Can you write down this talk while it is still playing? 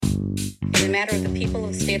In the matter of the people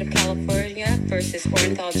of the state of California versus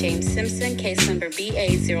Orenthal James Simpson, case number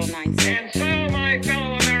BA097. And so, my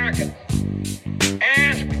fellow Americans,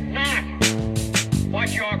 ask not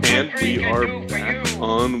what your country we can are do for back you.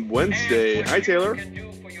 on Wednesday. Hi, Taylor.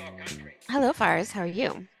 Hello, Fars. How are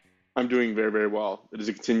you? I'm doing very, very well. It is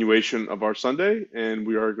a continuation of our Sunday, and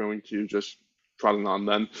we are going to just trot it on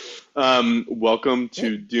then. Welcome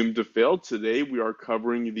to Doomed to Fail. Today, we are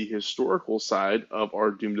covering the historical side of our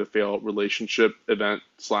Doomed to Fail relationship event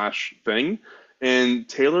slash thing. And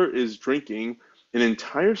Taylor is drinking an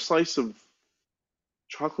entire slice of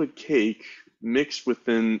chocolate cake mixed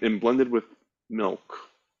within and blended with milk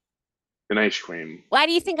and ice cream. Why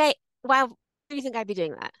do you think I'd be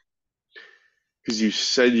doing that? Because you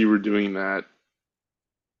said you were doing that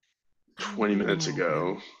 20 minutes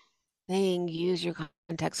ago. Saying use your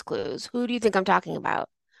context clues. Who do you think I'm talking about?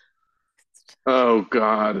 Oh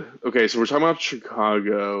God. Okay, so we're talking about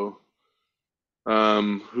Chicago.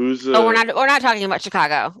 Who's Oh, we're not talking about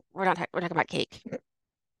Chicago. We're talking about cake.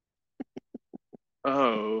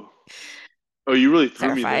 Oh. Oh, you really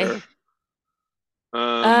threw me Clarify. there.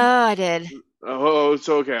 Oh, I did. Oh,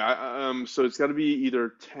 so okay. So it's got to be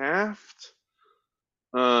either Taft.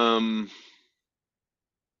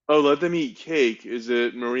 Oh, let them eat cake. Is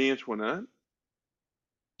it Marie Antoinette?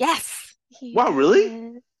 Yes. Wow,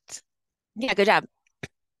 really? Yeah, good job.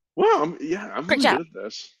 Wow, I'm Great really job. good at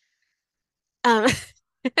this.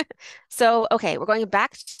 So, okay, we're going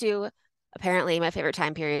back to apparently my favorite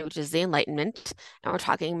time period, which is the Enlightenment, and we're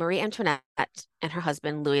talking Marie Antoinette and her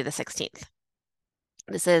husband Louis the 16th.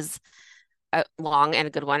 This is a long and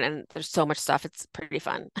a good one, and there's so much stuff. It's pretty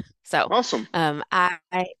fun. So, Awesome. I'm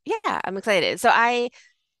excited. So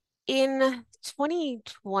in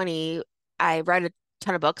 2020, I read a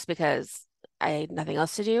ton of books because I had nothing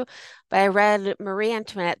else to do. But I read Marie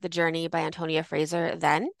Antoinette, The Journey by Antonia Fraser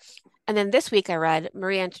then. And then this week I read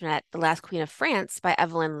Marie Antoinette, The Last Queen of France by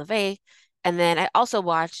Evelyn LeVay. And then I also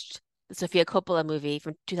watched the Sofia Coppola movie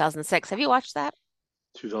from 2006. Have you watched that?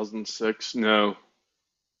 2006? No.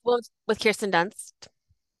 Well, with Kirsten Dunst.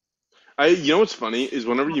 You know what's funny is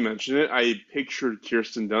whenever you mention it, I pictured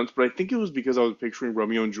Kirsten Dunst, but I think it was because I was picturing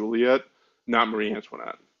Romeo and Juliet, not Marie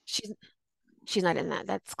Antoinette. She's not in that.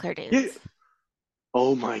 That's Claire Danes. Yeah.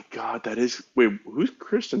 Oh my God, that is. Wait, who's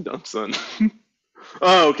Kirsten Dunst then?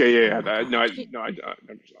 Oh, okay, yeah. I never saw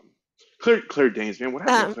him. Claire Danes, man, what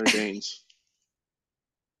happened to Claire Danes?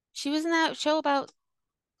 She was in that show about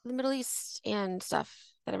the Middle East and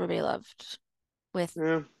stuff that everybody loved with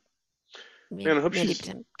Yeah. Man, I hope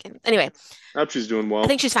anyway. I hope she's doing well. I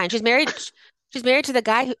think she's fine. She's married to the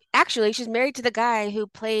guy she's married to the guy who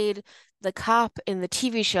played the cop in the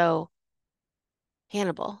TV show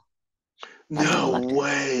Hannibal. No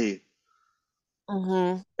way.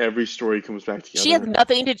 Mm-hmm. Every story comes back together. She has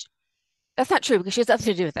nothing to. That's not true because she has nothing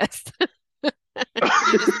to do with this. You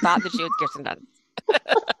just thought that she was Kirsten Dunst.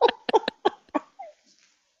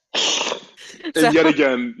 And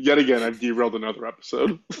yet again, I've derailed another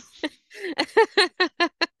episode.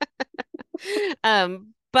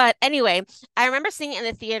 But anyway, I remember seeing it in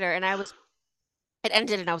the theater and it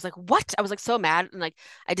ended and I was like, what? I was like so mad and like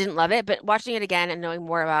I didn't love it. But watching it again and knowing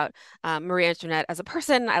more about Marie Antoinette as a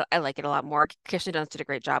person, I like it a lot more. Kirsten Dunst did a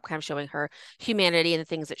great job kind of showing her humanity and the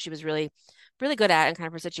things that she was really, really good at and kind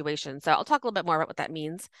of her situation. So I'll talk a little bit more about what that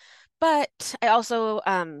means. But I also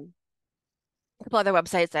a couple other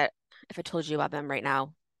websites that if I told you about them right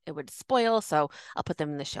now, it would spoil. So I'll put them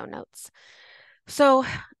in the show notes. So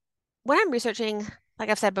when I'm researching, like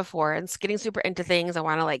I've said before, and getting super into things, I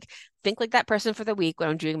want to like think like that person for the week when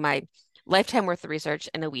I'm doing my lifetime worth of research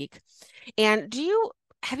in a week. And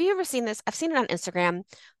have you ever seen this? I've seen it on Instagram.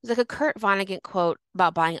 There's like a Kurt Vonnegut quote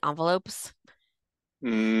about buying envelopes.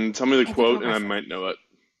 Tell me the quote and I might know it.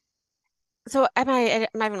 So I might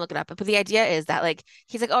even look it up, but the idea is that like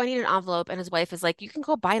he's like, oh, I need an envelope, and his wife is like, you can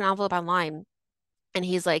go buy an envelope online. And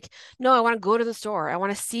he's like, no, I want to go to the store. I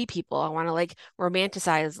want to see people. I want to like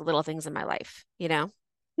romanticize the little things in my life, you know?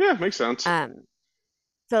 Yeah, makes sense. So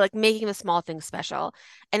like making the small things special.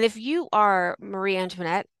 And if you are Marie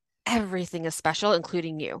Antoinette, everything is special,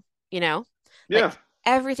 including you, you know? Yeah. Like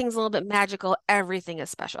everything's a little bit magical. Everything is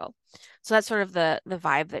special. So that's sort of the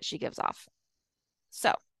vibe that she gives off.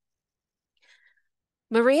 So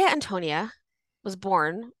Maria Antonia was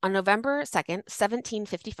born on November 2nd,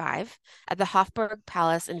 1755, at the Hofburg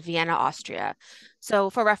Palace in Vienna, Austria. So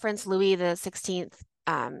for reference, Louis the 16th,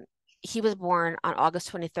 he was born on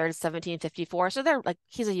August 23rd, 1754. So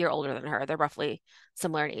he's a year older than her. They're roughly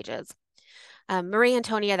similar in ages. Marie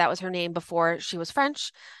Antonia, that was her name before she was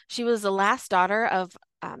French. She was the last daughter of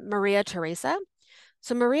Maria Theresa.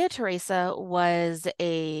 So Maria Theresa was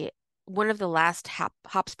a one of the last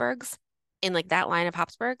Habsburgs in like that line of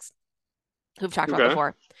Habsburgs who we've talked about Okay.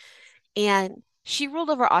 before. And she ruled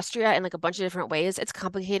over Austria in like a bunch of different ways. It's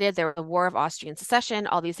complicated. There was a War of Austrian Succession,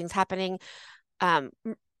 all these things happening. Um,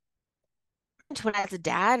 Antoinette's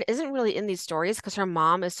dad isn't really in these stories because her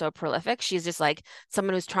mom is so prolific. She's just like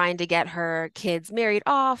someone who's trying to get her kids married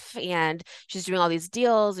off, and she's doing all these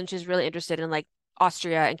deals, and she's really interested in like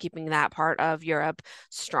Austria and keeping that part of Europe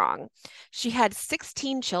strong. She had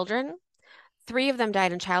 16 children. Three of them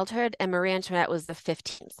died in childhood, and Marie Antoinette was the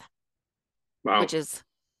 15th, Wow. which is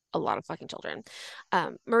a lot of fucking children.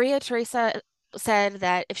 Maria Theresa said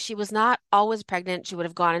that if she was not always pregnant, she would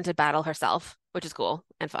have gone into battle herself, which is cool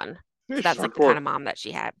and fun. Yeah, So she's that's like the kind hardcore. of mom that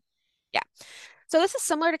she had. Yeah. So this is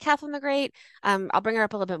similar to Catherine the Great. I'll bring her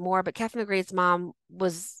up a little bit more, but Catherine the Great's mom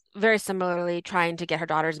was very similarly trying to get her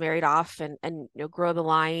daughters married off and grow the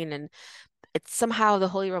line. And it's somehow the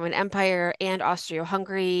Holy Roman Empire and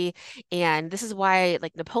Austria-Hungary. And this is why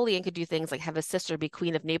like Napoleon could do things like have his sister be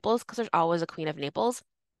Queen of Naples, because there's always a Queen of Naples,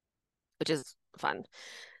 which is fun.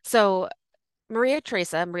 So Maria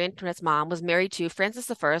Theresa, Marie Antoinette's mom, was married to Francis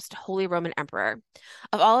I, Holy Roman Emperor.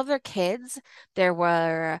 Of all of their kids, there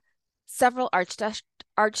were several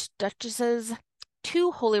archduchesses,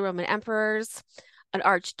 two Holy Roman Emperors, an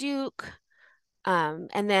archduke, and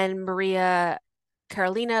then Maria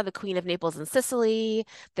Carolina, the Queen of Naples and Sicily.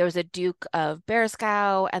 There was a Duke of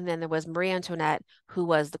Bereskau, and then there was Marie Antoinette, who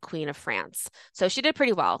was the Queen of France. So she did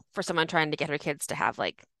pretty well for someone trying to get her kids to have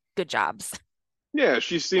like good jobs, Yeah,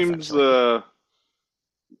 essentially.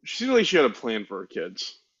 she seemed like she had a plan for her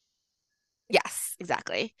kids. Yes,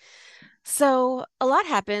 exactly. So a lot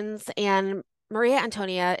happens, and Maria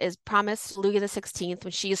Antonia is promised Louis the 16th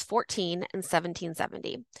when she is 14 in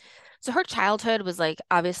 1770. So her childhood was like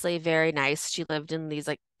obviously very nice. She lived in these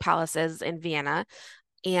like palaces in Vienna,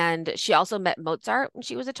 and she also met Mozart when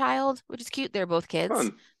she was a child, which is cute. They're both kids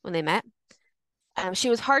Fun. when they met. She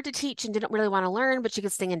was hard to teach and didn't really want to learn, but she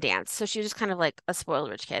could sing and dance. So she was just kind of like a spoiled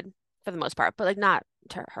rich kid for the most part, but like not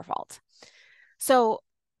her fault. So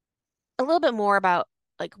a little bit more about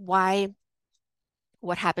like why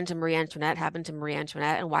what happened to Marie Antoinette happened to Marie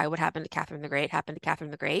Antoinette, and why what happened to Catherine the Great happened to Catherine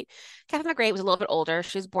the Great. Catherine the Great was a little bit older.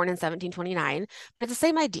 She was born in 1729, but it's the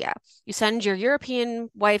same idea. You send your European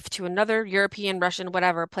wife to another European, Russian,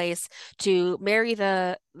 whatever place to marry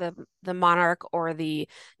the monarch or the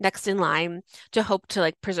next in line to hope to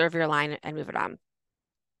like preserve your line and move it on.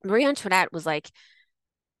 Marie Antoinette was like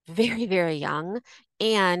very, very young.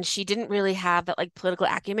 And she didn't really have that like political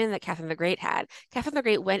acumen that Catherine the Great had. Catherine the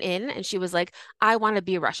Great went in and she was like, I want to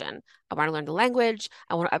be Russian. I want to learn the language.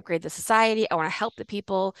 I want to upgrade the society. I want to help the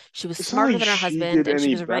people. She was It's not smarter like than her she husband did and she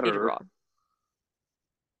any was ready to better. rule.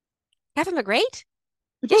 Catherine the Great?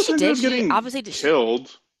 They Yes, both she ended did. up She getting obviously did.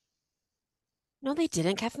 killed. No, they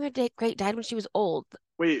didn't. Catherine the Great died when she was old.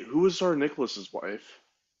 Wait, who was Tsar Nicholas's wife?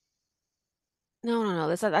 No, no,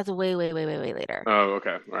 no. That's way, way, way, way, way later. Oh,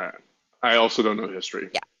 okay. All right. I also don't know history.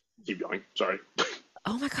 Yeah. Keep going. Sorry.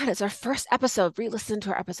 Oh my God, it's our first episode. Re-listen to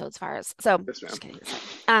our episodes, Fires. So Yes, ma'am. just kidding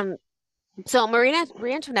aside. So Marie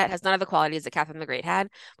Antoinette has none of the qualities that Catherine the Great had,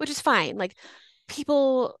 which is fine. Like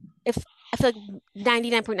people, if I feel like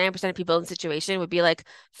 99.9% of people in the situation would be like,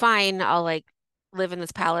 fine, I'll like live in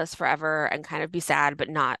this palace forever and kind of be sad, but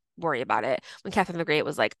not worry about it. When Catherine the Great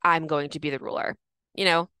was like, I'm going to be the ruler. You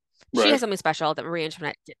know, she has Right. something special that Marie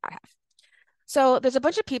Antoinette did not have. So there's a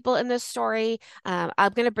bunch of people in this story. I'm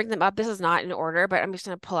going to bring them up. This is not in order, but I'm just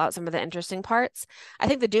going to pull out some of the interesting parts. I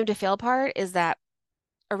think the doomed to fail part is that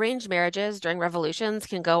arranged marriages during revolutions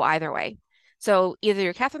can go either way. So either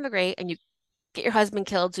you're Catherine the Great and you get your husband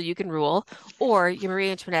killed so you can rule, or you're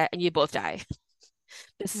Marie Antoinette and you both die.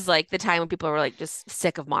 This is like the time when people were like just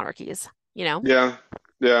sick of monarchies, you know? Yeah.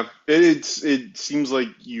 Yeah. It seems like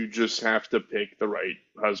you just have to pick the right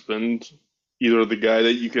husband, either the guy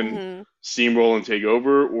that you can Hmm. steamroll and take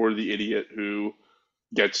over, or the idiot who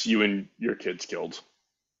gets you and your kids killed.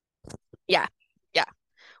 Yeah. Yeah.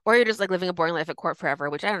 Or you're just like living a boring life at court forever,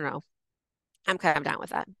 which I don't know. I'm kind of down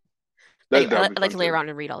with that. Anyway, That would be I like fun to lay too. around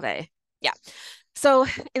and read all day. Yeah. So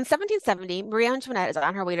in 1770, Marie Antoinette is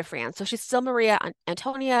on her way to France. So she's still Maria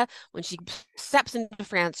Antonia. When she steps into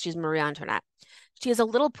France, she's Marie Antoinette. She has a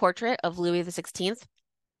little portrait of Louis the 16th,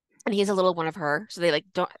 and he's a little one of her. So they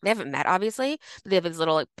haven't met obviously, but they have these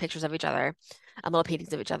little like pictures of each other, little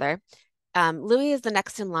paintings of each other. Louis is the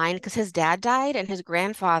next in line because his dad died and his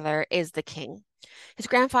grandfather is the king. His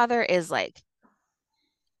grandfather is like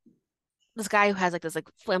this guy who has like this like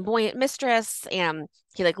flamboyant mistress and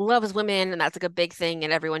he like loves women and that's like a big thing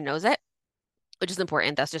and everyone knows it, which is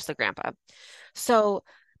important. That's just the grandpa. So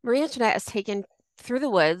Marie Antoinette is taken through the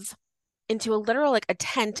woods into a literal like a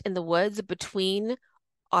tent in the woods between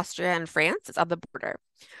Austria and France. It's on the border.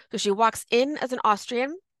 So she walks in as an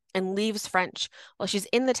Austrian and leaves French. While she's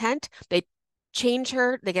in the tent, they change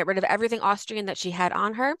her, they get rid of everything Austrian that she had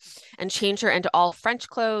on her and change her into all French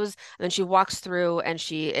clothes. And then she walks through and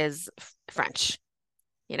she is French,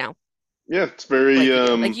 you know, Yeah, it's very like you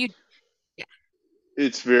do. Like you, yeah,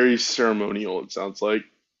 it's very ceremonial, it sounds like.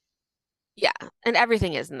 yeah. And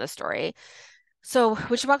everything is in the story. So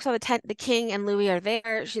when she walks out of the tent, the king and Louis are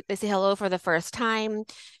there. They say hello for the first time.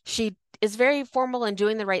 She is very formal and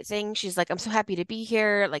doing the right thing. She's like, I'm so happy to be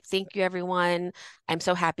here. Like, thank you, everyone. I'm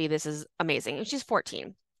so happy. This is amazing. And she's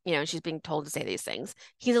 14, and she's being told to say these things.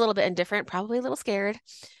 He's a little bit indifferent, probably a little scared,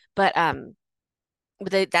 but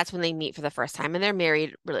that's when they meet for the first time, and they're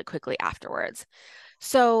married really quickly afterwards.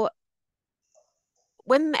 So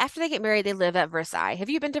when after they get married, they live at Versailles. Have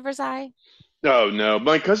you been to Versailles? Oh no,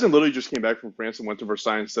 my cousin literally just came back from France and went to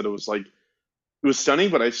Versailles and said it was like it was stunning,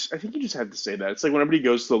 but I think you just had to say that. It's like when everybody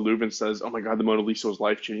goes to the Louvre and says, "Oh my God, the Mona Lisa was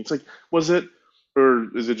life-changing." It's like, was it,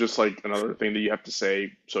 or is it just like another thing that you have to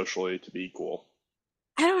say socially to be cool?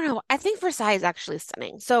 I don't know. I think Versailles is actually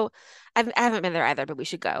stunning. So I haven't been there either, but we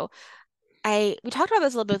should go. We talked about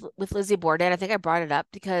this a little bit with Lizzie Borden. I think I brought it up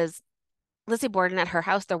because Lizzie Borden at her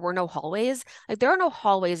house, there were no hallways. Like there are no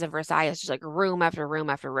hallways in Versailles. It's just like room after room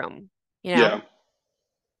after room, you know? Yeah.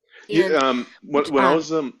 Yeah, And which when I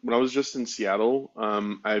was just in Seattle,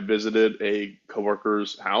 I visited a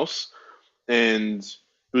coworker's house, and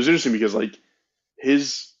it was interesting because like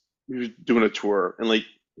his he was doing a tour, and like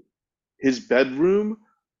his bedroom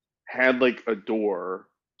had like a door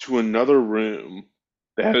to another room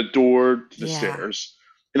that had a door to the yeah, stairs.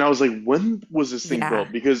 And I was like, when was this thing yeah,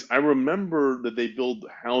 built? Because I remember that they built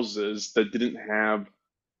houses that didn't have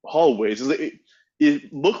hallways.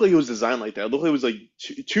 It looked like it was designed like that. It looked like it was like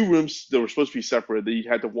two rooms that were supposed to be separate that you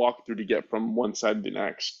had to walk through to get from one side to the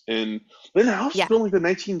next. And then the house was yeah. built in like the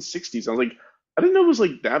 1960s. I was like, I didn't know it was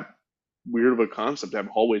like that weird of a concept to have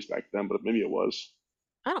hallways back then, but maybe it was.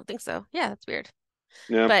 I don't think so. Yeah, that's weird.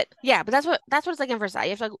 Yeah. But yeah, but that's what it's like in Versailles. You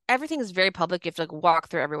have to like everything is very public. You have to like walk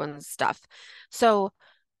through everyone's stuff. So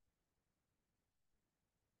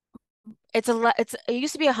it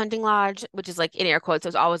used to be a hunting lodge, which is like in air quotes. It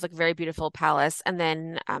was always like a very beautiful palace. And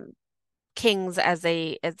then kings as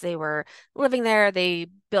they were living there, they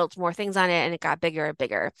built more things on it and it got bigger and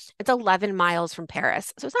bigger. It's 11 miles from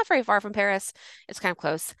Paris. So it's not very far from Paris. It's kind of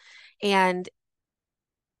close. And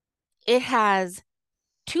it has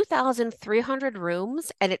 2,300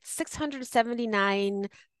 rooms and it's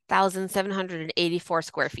 679,784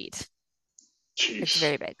 square feet. It's Jeez.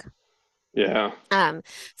 very big. Yeah. Um,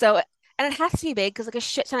 so and it has to be big because like a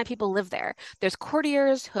shit ton of people live there. There's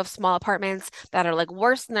courtiers who have small apartments that are like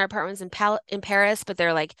worse than their apartments in Paris, but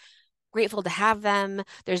they're like grateful to have them.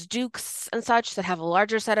 There's dukes and such that have a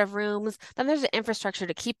larger set of rooms. Then there's the infrastructure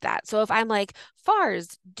to keep that. So if I'm like,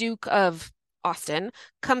 Fars, Duke of Austin,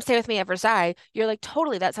 come stay with me at Versailles, you're like,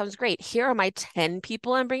 totally, that sounds great. Here are my 10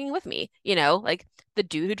 people I'm bringing with me. Like the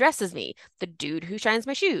dude who dresses me, the dude who shines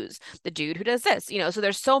my shoes, the dude who does this. So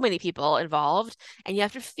there's so many people involved and you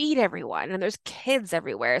have to feed everyone and there's kids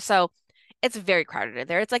everywhere. So it's very crowded in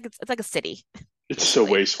there. It's like a city, It's so basically,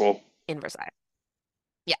 wasteful. in Versailles.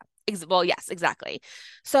 Yeah. Well, yes, exactly.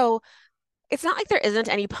 So it's not like there isn't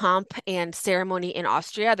any pomp and ceremony in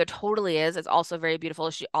Austria. There totally is. It's also very beautiful.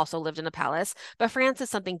 She also lived in a palace, but France is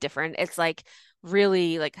something different. It's like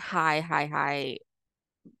really like high, high, high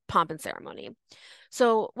pomp and ceremony.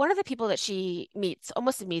 So one of the people that she meets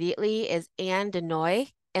almost immediately is Anne de Noy.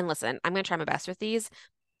 And listen, I'm going to try my best with these.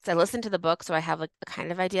 So I listened to the book, so I have like a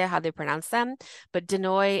kind of idea how they pronounce them. But de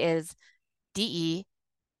Noy is Denoilles.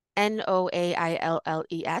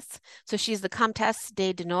 So she's the Comtesse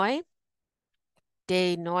de Noy.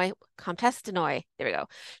 Comtesse de Noy. There we go.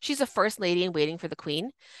 She's a first lady in waiting for the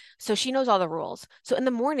queen. So she knows all the rules. So in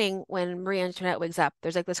the morning when Marie Antoinette wakes up,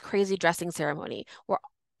 there's like this crazy dressing ceremony where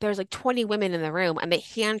there's like 20 women in the room and they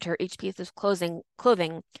hand her each piece of clothing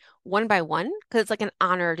one by one because it's like an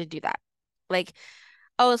honor to do that. Like,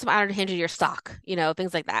 oh, it's an honor to hand you your stock,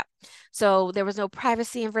 things like that. So there was no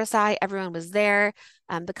privacy in Versailles. Everyone was there.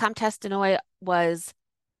 The Comtesse de Noy was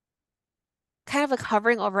kind of like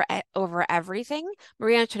hovering over everything.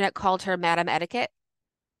 Marie Antoinette called her Madame Etiquette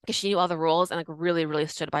because she knew all the rules and like really, really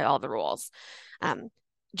stood by all the rules. Um,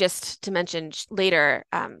 just to mention later,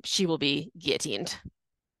 she will be guillotined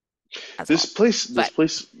as well. This But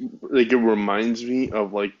place, like it reminds me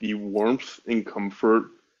of like the warmth and comfort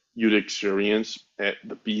you'd experience at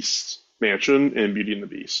the Beast Mansion in Beauty and the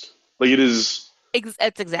Beast. Like it is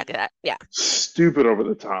it's exactly that. Yeah. stupid over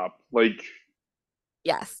the top, like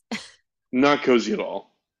Yes. not cozy at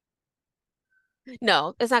all.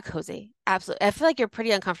 No, it's not cozy. Absolutely. I feel like you're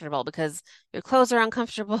pretty uncomfortable because your clothes are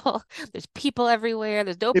uncomfortable. There's people everywhere.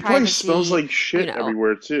 There's no It probably smells privacy. like You shit know,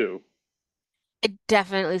 everywhere too. it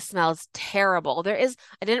definitely smells terrible.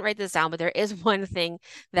 I didn't write this down, but there is one thing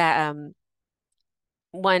that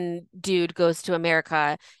one dude goes to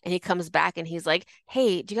America and he comes back and he's like,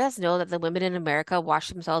 "Hey, do you guys know that the women in America wash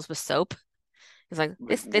themselves with soap?" He's like,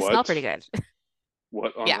 Like they smell what? pretty good."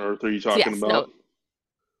 What on Yeah. earth are you So talking yes, about? no, it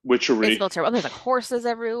Witchery. smells terrible. And there's like horses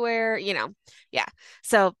everywhere, you know. Yeah.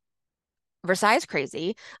 So Versailles is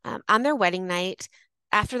crazy. On their wedding night,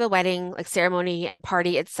 after the wedding like ceremony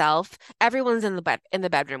party itself, everyone's in the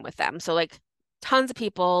bedroom with them. So like tons of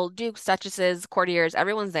people, dukes, duchesses, courtiers,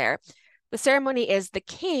 everyone's there. The ceremony is the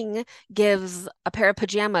king gives a pair of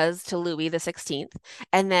pajamas to Louis the 16th,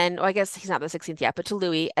 and then, oh, I guess he's not the 16th yet, but to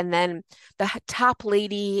Louis, and then the top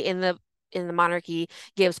lady in the monarchy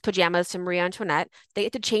gives pajamas to Marie Antoinette. They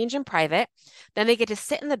get to change in private. Then they get to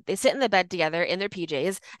sit in the bed together in their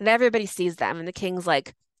PJs, and everybody sees them. And the king's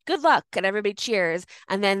like, "Good luck," and everybody cheers.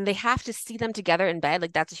 And then they have to see them together in bed,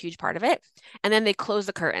 like that's a huge part of it. And then they close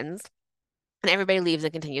the curtains, and everybody leaves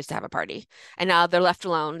and continues to have a party. And now they're left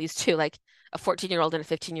alone, these two, like a 14-year-old and a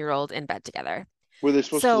 15-year-old in bed together. Were they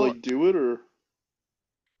supposed to So like do it or?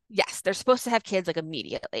 yes, they're supposed to have kids like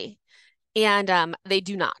immediately. And they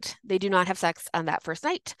do not. They do not have sex on that first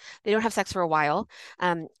night. They don't have sex for a while.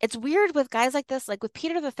 It's weird with guys like this, like with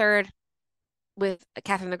Peter the Third, with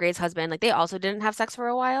Catherine the Great's husband, like they also didn't have sex for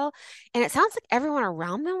a while. And it sounds like everyone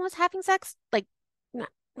around them was having sex, like not,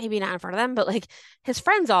 maybe not in front of them, but like his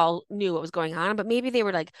friends all knew what was going on, but maybe they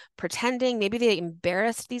were like pretending, maybe they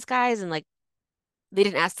embarrassed these guys and like they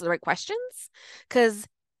didn't ask the right questions because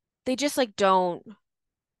they just like don't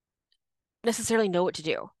necessarily know what to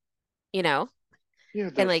do, you know? Yeah,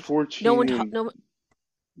 And they're like no one 14 ta and no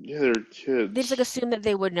yeah, they're they just like kids. assume that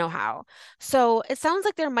they would know how. So it sounds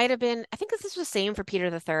like there might have been, I think this is the same for Peter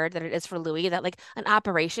the Third that it is for Louis, that like an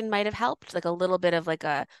operation might have helped, like a little bit of like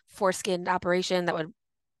a foreskin operation that would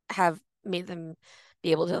have made them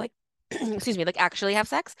be able to like, excuse me, like actually have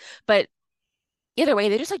sex. But either way,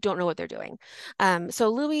 they just like don't know what they're doing. So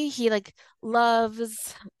Louis, he like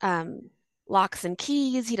loves locks and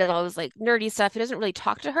keys. He does all this like nerdy stuff. He doesn't really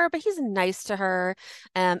talk to her, but he's nice to her.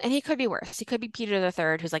 And he could be worse. He could be Peter the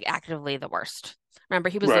Third, who's like actively the worst. Remember,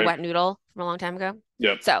 he was the Right. wet noodle from a long time ago.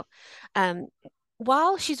 Yep. So, um,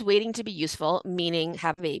 while she's waiting to be useful, meaning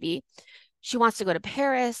have a baby, she wants to go to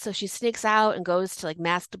Paris, so she sneaks out and goes to like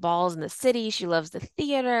masked balls in the city. She loves the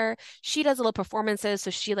theater. She does little performances, so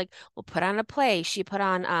she like will put on a play. She put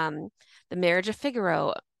on The Marriage of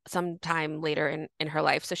Figaro sometime later in her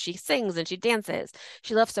life. So she sings and she dances.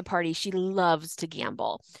 She loves to party. She loves to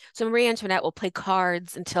gamble. So Marie Antoinette will play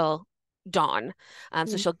cards until dawn.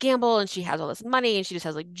 So she'll gamble and she has all this money and she just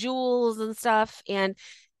has like jewels and stuff. And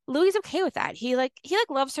Louis is okay with that. He like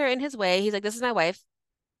loves her in his way. He's like, this is my wife.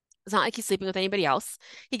 It's not like he's sleeping with anybody else.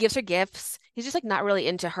 He gives her gifts. He's just like not really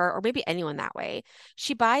into her or maybe anyone that way.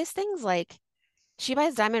 She buys things like she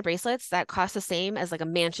buys diamond bracelets that cost the same as like a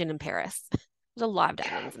mansion in Paris. There's a lot of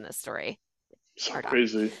God, diamonds in this story. so Hard on.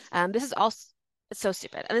 crazy. This is also it's so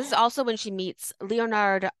stupid. And this is also when she meets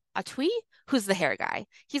Leonard Atui, who's the hair guy.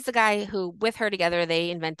 He's the guy who, with her together,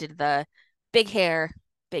 they invented the big hair,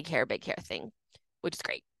 big hair, big hair thing, which is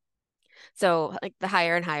great. So like the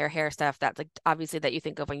higher and higher hair stuff, that's like obviously that you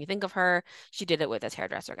think of when you think of her. She did it with this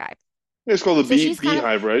hairdresser guy. It's called a So she's kind of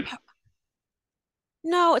beehive, right?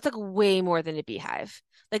 no, it's like way more than a beehive.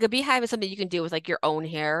 Like a beehive is something you can do with like your own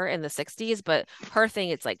hair in the 60s, but her thing,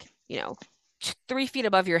 it's like, 3 feet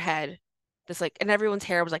above your head. This like, and everyone's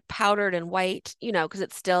hair was like powdered and white, because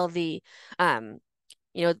it's still um,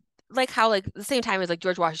 you know, like how like the same time as like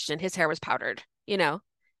George Washington, his hair was powdered,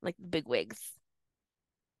 like big wigs.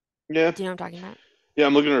 Yeah. Do you know what I'm talking about? Yeah,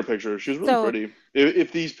 I'm looking at her picture. She's really So pretty.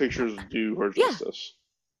 If these pictures do her yeah, justice.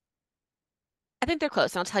 I think they're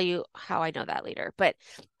close, and I'll tell you how I know that later. But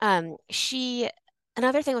she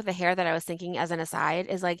another thing with the hair that I was thinking as an aside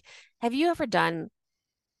is like, have you ever done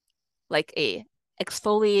like a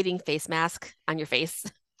exfoliating face mask on your face?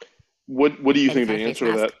 What do Like you any think kind the of face answer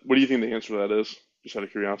to that? mask? What do you think the answer to that is? Just out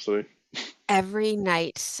of curiosity. Every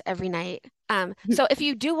night, every night. So if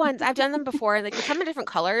you do ones, I've done them before, like they come in different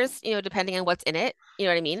colors, depending on what's in it, you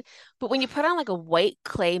know what I mean? But when you put on like a white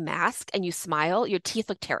clay mask and you smile, your teeth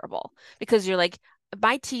look terrible because you're like,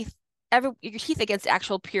 my teeth, your teeth against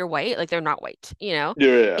actual pure white, like they're not white, you know? Yeah,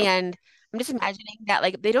 yeah, yeah. And I'm just imagining that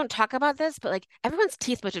like they don't talk about this, but like everyone's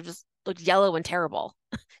teeth must have just looked yellow and terrible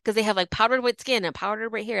because they have like powdered white skin and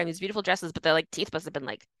powdered white hair and these beautiful dresses, but their like teeth must have been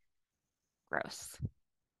like gross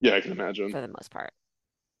Yeah, I can imagine. for the most part.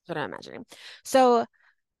 That's what I'm imagining. So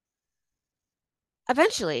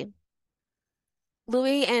eventually,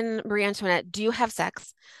 Louis and Marie Antoinette do have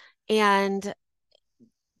sex, and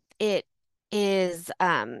it is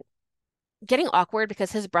getting awkward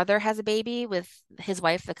because his brother has a baby with his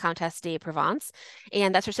wife, the Countess de Provence,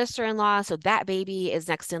 and that's her sister-in-law. So that baby is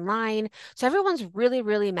next in line. So everyone's really,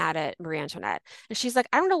 really mad at Marie Antoinette. And she's like,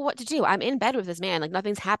 I don't know what to do. I'm in bed with this man, like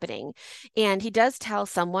nothing's happening. And he does tell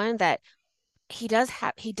someone that he does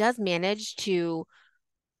manage to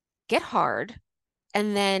get hard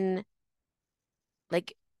and then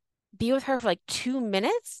like be with her for like 2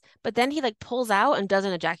 minutes, but then he like pulls out and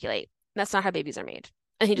doesn't ejaculate. That's not how babies are made.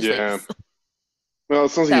 And he just Yeah. leaves. Well, it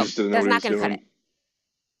sounds like he So just didn't know that's what he not was going to cut it. doing.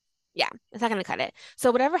 Yeah, it's not going to cut it.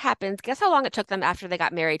 So whatever happens, guess how long it took them after they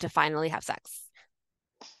got married to finally have sex?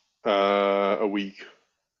 A week.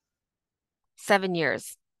 7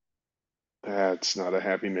 years. That's not a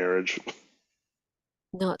happy marriage.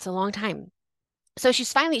 No, it's a long time. So she's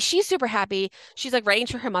super happy. She's like writing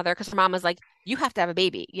to her mother because her mom was like, you have to have a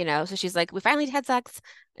baby, you know? So she's like, we finally had sex,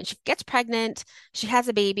 and she gets pregnant. She has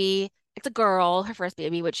a baby. It's a girl, her first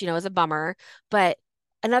baby, which, is a bummer. But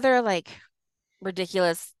another like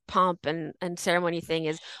ridiculous pomp and ceremony thing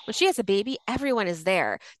is when she has a baby, everyone is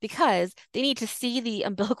there because they need to see the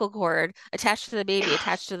umbilical cord attached to the baby,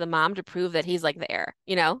 attached to the mom to prove that he's like the heir,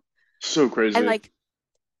 you know? So And crazy. like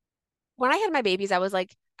when I had my babies, I would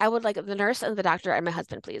like the nurse and the doctor and my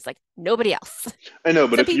husband, please. Like nobody else. I know,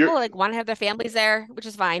 but Some if you're, people like want to have their families there, which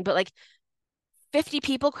is fine, but like 50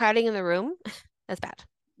 people crowding in the room, that's bad.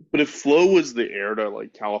 but if Flo was the heir to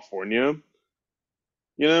like California,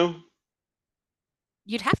 you know,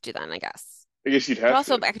 You'd have to then, I guess. I guess you'd But have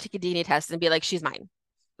also to. I could take a DNA test and be like, she's mine.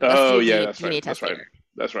 Like, let's Oh do a yeah, DNA, that's right. DNA That's test right. here,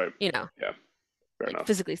 That's right. you know? Yeah, fair Like enough.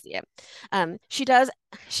 physically see it. She does.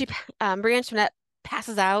 She Marie Antoinette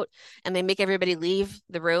passes out, and they make everybody leave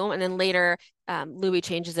the room. And then later, Louis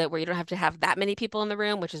changes it where you don't have to have that many people in the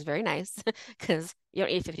room, which is very nice because you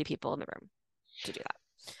don't need 50 people in the room to do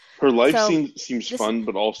that. Her life So seems this, fun,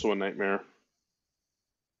 but also a nightmare.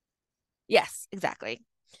 yes, exactly.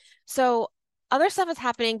 So other stuff is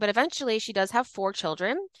happening, but eventually she does have 4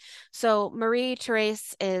 children. So Marie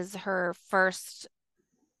Therese is her first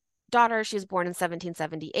daughter. She was born in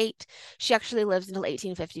 1778. She actually lives until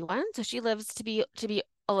 1851, so she lives to be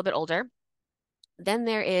a little bit older. Then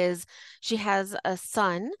she has a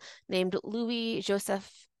son named Louis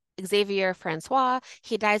Joseph Xavier Francois.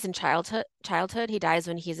 He dies in childhood. He dies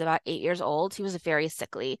when he's about 8 years old. He was very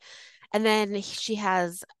sickly. And then she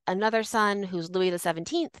has another son who's Louis the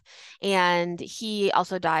 17th, and he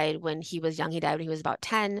also died when he was young. He died when he was about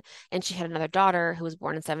 10, and she had another daughter who was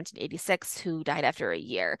born in 1786 who died after a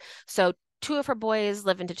year. So two of her boys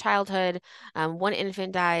live into childhood. One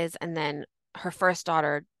infant dies, and then her first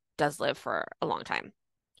daughter does live for a long time.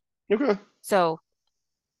 Okay. So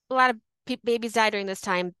a lot of babies die during this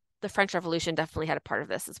time. The French Revolution definitely had a part of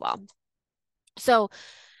this as well. So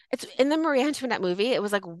it's in the Marie Antoinette movie, it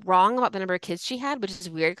was like wrong about the number of kids she had, which is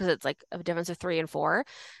weird because it's like a difference of 3 and 4.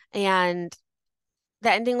 And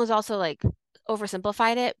the ending was also like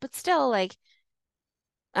oversimplified it, but still like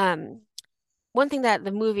um one thing that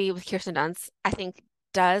the movie with Kirsten Dunst, I think,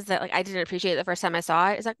 does that like I didn't appreciate the first time I saw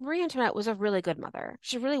it is like Marie Antoinette was a really good mother.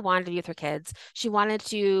 She really wanted to be with her kids. She wanted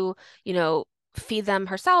to, feed them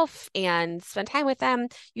herself and spend time with them.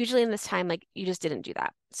 Usually in this time, like you just didn't do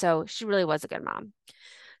that. So she really was a good mom.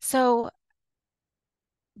 So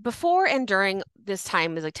before and during this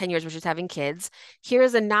time is like 10 years, which is having kids.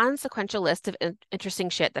 Here's a non-sequential list of interesting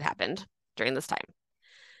shit that happened during this time.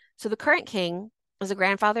 So the current king was a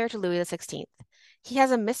grandfather to Louis XVI. He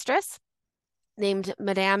has a mistress named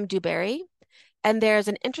Madame du Barry, and there's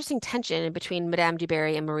an interesting tension between Madame du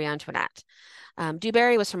Barry and Marie Antoinette. Du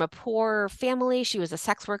Barry was from a poor family. She was a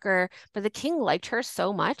sex worker, but the king liked her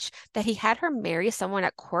so much that he had her marry someone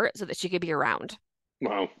at court so that she could be around,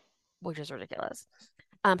 Wow. which is ridiculous.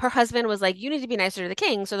 Her husband was like, you need to be nicer to the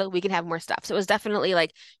king so that we can have more stuff. So it was definitely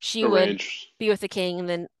like she would Arranged. be with the king and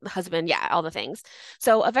then the husband, yeah, all the things.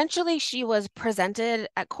 So eventually she was presented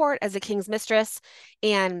at court as a king's mistress.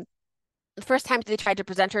 And the first time they tried to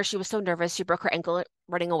present her, she was so nervous, she broke her ankle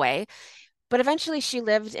running away. But eventually she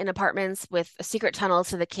lived in apartments with secret tunnels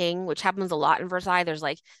to the king, which happens a lot in Versailles. There's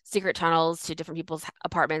like secret tunnels to different people's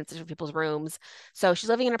apartments, different people's rooms. So she's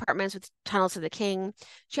living in apartments with tunnels to the king.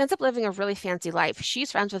 She ends up living a really fancy life.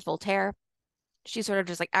 She's friends with Voltaire. She's sort of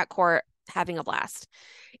just like at court having a blast.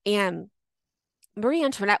 And Marie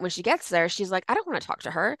Antoinette, when she gets there, she's like, I don't want to talk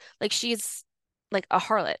to her. Like she's like a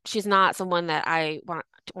harlot. She's not someone that I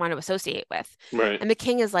want to associate with. Right. And the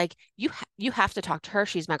king is like, you have to talk to her.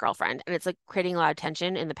 She's my girlfriend. And it's like creating a lot of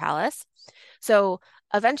tension in the palace. So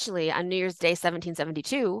eventually on New Year's Day,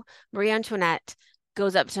 1772, Marie Antoinette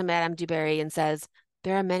goes up to Madame du Barry and says,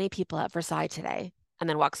 "There are many people at Versailles today," and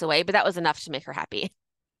then walks away. But that was enough to make her happy.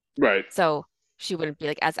 Right. So she wouldn't be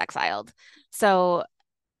like as exiled. So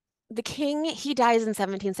the king, he dies in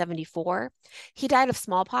 1774. He died of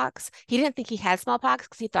smallpox. He didn't think he had smallpox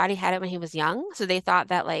because he thought he had it when he was young. So they thought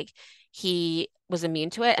that like he was immune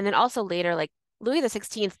to it. And then also later, like Louis the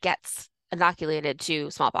 16th gets inoculated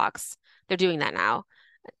to smallpox. They're doing that now.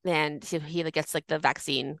 And he like, gets like the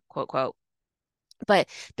vaccine, quote, quote. But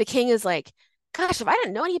the king is like, gosh, if I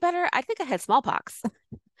didn't know any better, I think I had smallpox.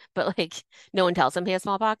 But like no one tells him he has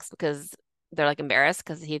smallpox because they're like embarrassed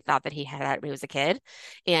because he thought that he had it when he was a kid.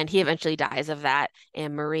 And he eventually dies of that.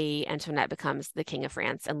 And Marie Antoinette becomes the king of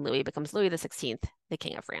France, and Louis becomes Louis the 16th, the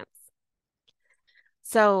king of France.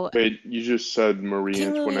 So Wait, you just said Marie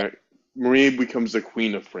King Louis, Antoinette. Marie becomes the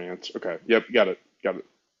Queen of France. Okay. Yep. Got it. Got it.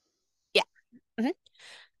 yeah. Mhm.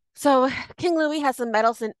 So King Louis has some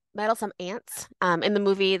meddlesome aunts. In the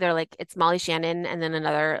movie, they're like it's Molly Shannon and then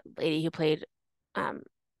another lady who played um,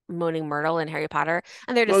 Moaning Myrtle in Harry Potter,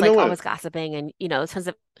 and they're Oh, just no like way. always gossiping, and there's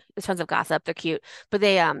tons of gossip. They're cute, but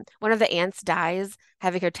they one of the aunts dies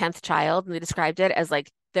having her 10th child, and they described it as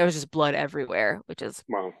like there was just blood everywhere, which is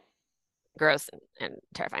Wow. gross and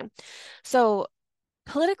terrifying. So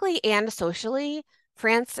politically and socially,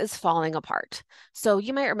 France is falling apart. So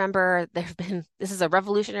you might remember this is a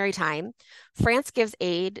revolutionary time. France gives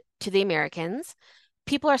aid to the Americans.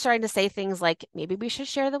 People are starting to say things like, maybe we should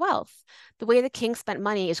share the wealth. The way the king spent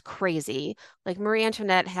money is crazy. Like Marie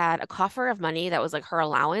Antoinette had a coffer of money that was like her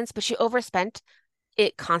allowance, but she overspent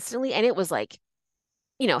it constantly. And it was like,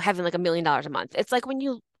 having like $1 million a month. It's like when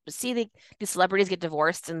you see the celebrities get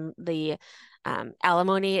divorced and the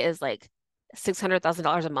alimony is like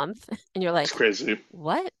 $600,000 a month, and you're It's like, crazy.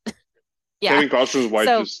 what? Yeah. Kevin Costner's wife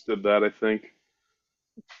So just did that, I think.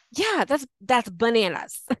 yeah, that's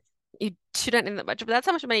bananas. You shouldn't need that much, but that's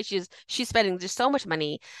how much money she's spending. Just so much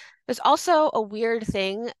money. There's also a weird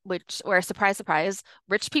thing, where surprise, surprise,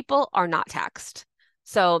 rich people are not taxed.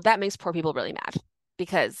 So that makes poor people really mad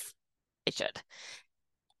because it should.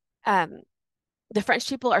 Um, the French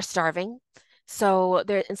people are starving. So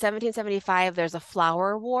there in 1775, there's a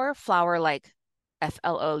flour like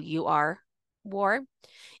FLOUR war.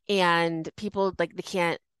 And people like they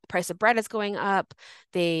can't, the price of bread is going up.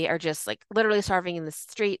 They are just like literally starving in the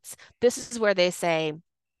streets. This is where they say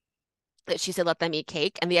that she said, let them eat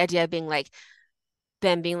cake. And the idea of being like,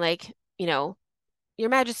 you know, Your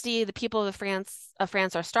Majesty, the people of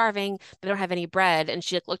France are starving. They don't have any bread. And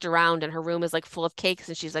she like, looked around and her room is like full of cakes.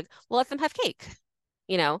 And she's like, well, let them have cake,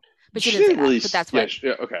 you know? But she She didn't say didn't that. really. But that's Yeah, what,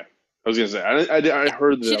 yeah. Okay. I was gonna say. I yeah,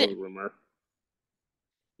 heard that she that was a didn't. rumor.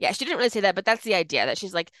 Yeah, she didn't really say that, but that's the idea that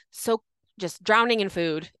she's like so just drowning in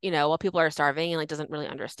food, while people are starving and like doesn't really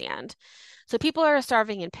understand. So people are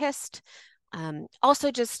starving and pissed.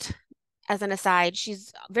 Also, just as an aside,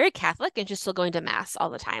 she's very Catholic and she's still going to mass all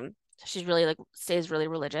the time. She's really like stays really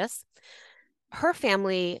religious. Her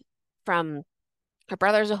family from her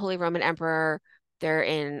brother's a Holy Roman Emperor. They're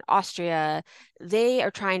in Austria. They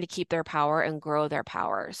are trying to keep their power and grow their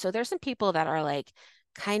power. So there's some people that are like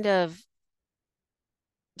kind of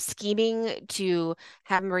scheming to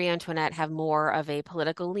have Marie Antoinette have more of a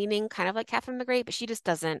political leaning, kind of like Catherine the Great, but she just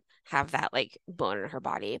doesn't have that like bone in her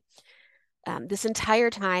body. This entire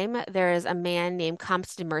time, there is a man named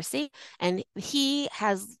Comte de Mercy, and he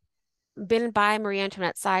has been by Marie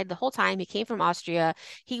Antoinette's side the whole time. He came from Austria.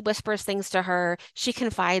 He whispers things to her. She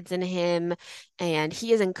confides in him, and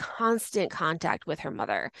he is in constant contact with her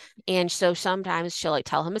mother. And so sometimes she'll like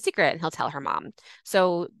tell him a secret, and he'll tell her mom.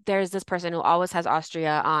 So there's this person who always has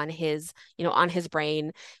Austria on his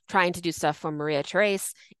brain, trying to do stuff for Maria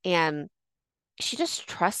Therese, and she just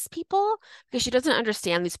trusts people because she doesn't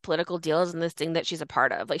understand these political deals and this thing that she's a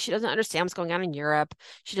part of. Like she doesn't understand what's going on in Europe.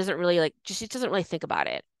 She doesn't really she doesn't really think about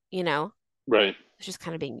it, you know? Right. She's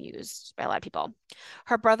kind of being used by a lot of people.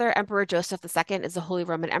 Her brother, Emperor Joseph II, is the Holy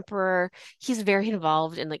Roman Emperor. He's very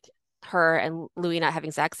involved in like her and Louis not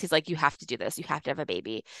having sex. He's like, you have to do this. You have to have a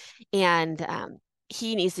baby. And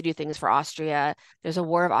he needs to do things for Austria. There's a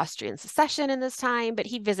war of Austrian succession in this time, but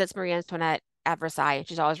he visits Marie Antoinette at Versailles, and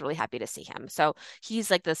she's always really happy to see him. So he's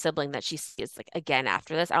like the sibling that she sees like again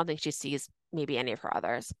after this. I don't think she sees maybe any of her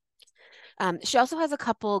others. She also has a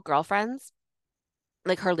couple girlfriends,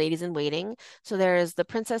 like her ladies in waiting. So there's the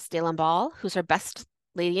Princess de Lamballe, who's her best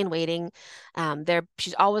lady in waiting.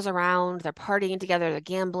 She's always around. They're partying together. They're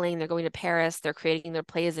gambling. They're going to Paris. They're creating their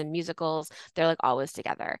plays and musicals. They're like always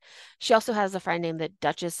together. She also has a friend named the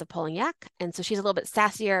Duchess of Polignac, and so she's a little bit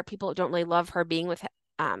sassier. People don't really love her being with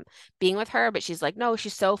her, but she's like, no,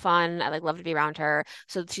 she's so fun. I like love to be around her.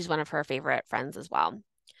 So she's one of her favorite friends as well.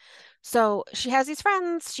 So she has these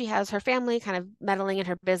friends, she has her family kind of meddling in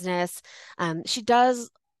her business. She does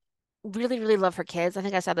really, really love her kids. I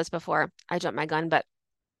think I said this before. I jumped my gun, but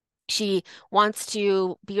she wants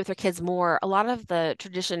to be with her kids more. A lot of the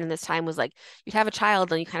tradition in this time was like you'd have a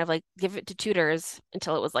child and you kind of like give it to tutors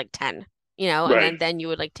until it was like 10, and Right. then you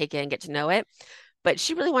would like take it and get to know it. But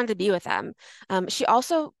she really wanted to be with them. She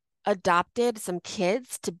also adopted some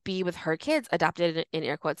kids to be with her kids, adopted in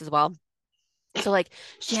air quotes as well. So like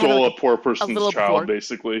she had Stole like a poor a person's little child, poor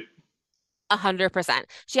basically. 100%.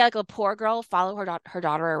 She had like a poor girl follow her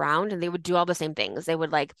daughter around, and they would do all the same things. They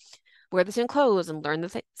would like wear the same clothes and learn the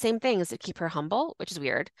th same things to keep her humble, which is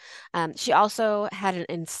weird. She also had an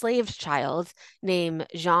enslaved child named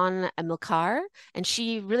Jean Amilcar, and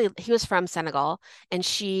he was from Senegal, and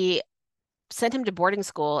she sent him to boarding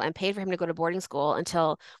school and paid for him to go to boarding school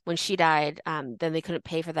until when she died, then they couldn't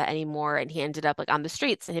pay for that anymore, and he ended up like on the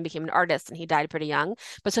streets, and he became an artist, and he died pretty young.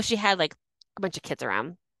 But so she had like a bunch of kids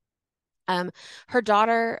around. Um, Her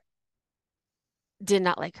daughter did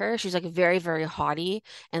not like her. She's like very, very haughty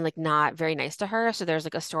and like not very nice to her. So there's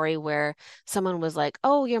like a story where someone was like,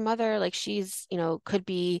 "Oh, your mother, like she's, could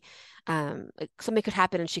be, like something could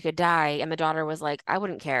happen and she could die." And the daughter was like, "I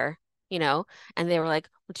wouldn't care, you know." And they were like,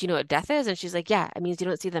 "Well, do you know what death is?" And she's like, "Yeah, it means you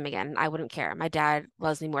don't see them again. I wouldn't care. My dad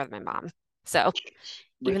loves me more than my mom." So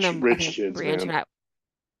even Rich, though I rich think kids, Marie man. Antoinette,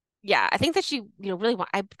 yeah, I think that she,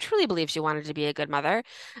 I truly believe she wanted to be a good mother.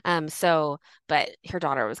 So, but her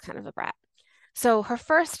daughter was kind of a brat. So her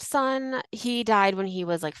first son, he died when he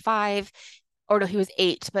was like 5, or no, he was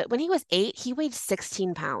 8. But when he was 8, he weighed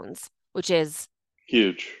 16 pounds, which is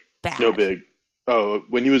Huge. No bad. big. Oh,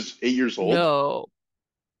 when he was 8 years old? No.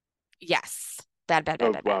 Yes. Bad, bad,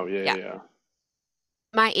 bad, Oh, bad, bad. wow. Yeah, Yeah. yeah, yeah.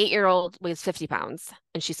 My 8-year-old weighs 50 pounds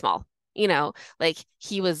and she's small. Like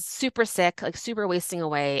he was super sick, like super wasting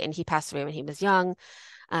away, and he passed away when he was young.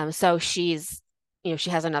 So she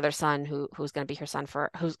has another son who's going to be her son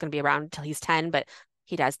who's going to be around until he's 10, but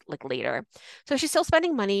he dies like later. So she's still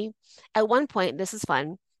spending money. At one point, this is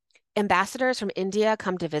fun. Ambassadors from India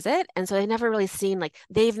come to visit, and so they've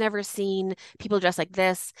never seen people dressed like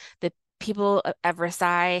this. The people at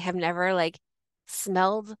Versailles have never like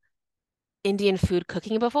smelled Indian food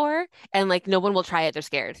cooking before, and like no one will try it. They're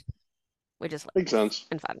scared, which is Makes hilarious sense.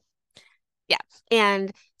 and fun. Yeah.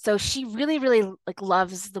 And so she really, really like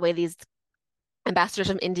loves the way these ambassadors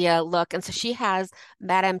from India look. And so she has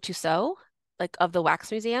Madame Tussaud, like of the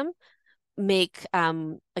wax museum, make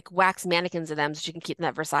like wax mannequins of them so she can keep them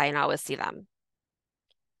at Versailles and always see them.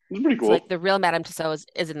 It's pretty So like cool. the real Madame Tussaud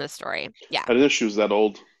is in this story. Yeah. I didn't know she was that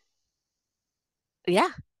old.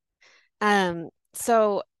 Yeah.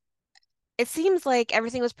 So it seems like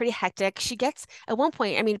everything was pretty hectic. She gets at one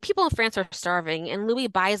point, I mean, people in France are starving, and Louis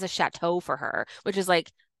buys a chateau for her, which is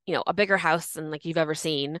like, a bigger house than like you've ever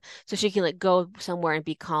seen. So she can like go somewhere and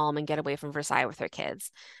be calm and get away from Versailles with her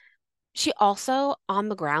kids. She also, on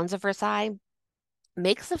the grounds of Versailles,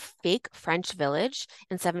 makes a fake French village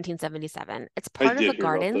in 1777. It's I part of the did hear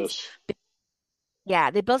about gardens. this.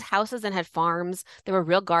 Yeah, they built houses and had farms. There were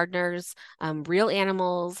real gardeners, real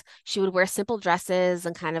animals. She would wear simple dresses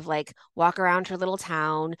and kind of like walk around her little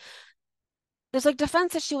town. There's like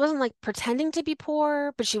defense that she wasn't like pretending to be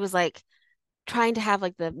poor, but she was like trying to have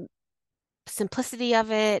like the simplicity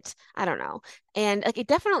of it. I don't know. And like it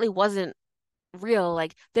definitely wasn't real.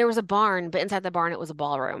 Like there was a barn, but inside the barn it was a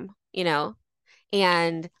ballroom,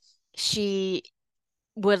 And she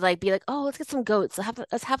would like be like, "Oh, let's get some goats.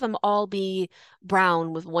 Let's have them all be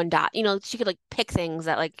brown with one dot." She could like pick things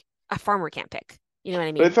that like a farmer can't pick. You know what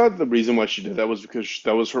I But I mean? thought the reason why she did that was because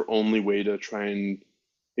that was her only way to try and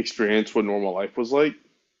experience what normal life was like.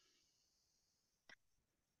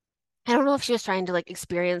 I don't know if she was trying to like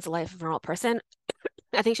experience the life of a normal person.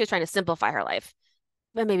 I think she was trying to simplify her life,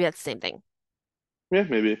 but maybe that's the same thing. Yeah,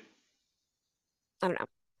 maybe. I don't know.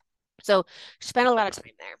 So she spent a lot of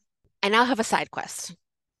time there. I now have a side quest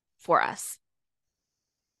for us.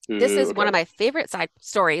 This Ooh, is one okay. of my favorite side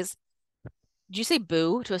stories. Did you say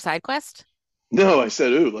boo to a side quest? No, I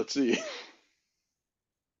said, ooh, let's see.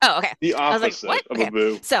 Oh, okay. The I was like, what? opposite of a Okay.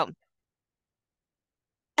 boo. So,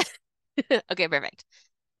 okay, perfect.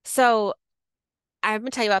 So I'm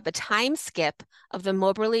going to tell you about the time skip of the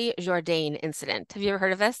Moberly Jourdain incident. Have you ever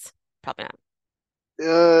heard of this? Probably not.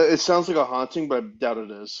 It sounds like a haunting, but I doubt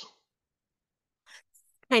it is.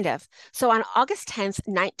 Kind of. So on August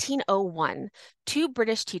 10th, 1901, two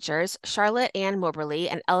British teachers, Charlotte Ann Moberly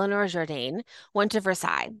and Eleanor Jourdain, went to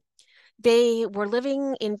Versailles. They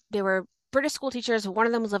were British school teachers. One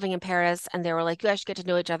of them was living in Paris, and they were like, you guys should get to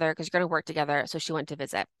know each other because you're going to work together. So she went to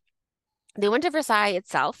visit. They went to Versailles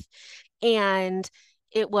itself, and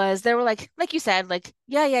it was, they were like you said, like,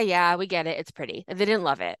 yeah, yeah, yeah, we get it. It's pretty. And they didn't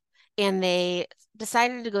love it. And they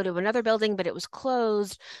decided to go to another building, but it was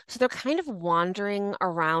closed. So they're kind of wandering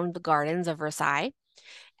around the gardens of Versailles.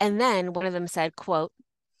 And then one of them said, quote,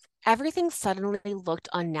 everything suddenly looked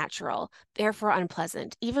unnatural, therefore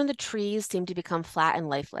unpleasant. Even the trees seemed to become flat and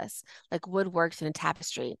lifeless, like wood worked in a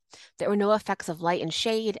tapestry. There were no effects of light and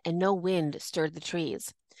shade, and no wind stirred the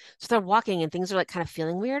trees. So they're walking and things are like kind of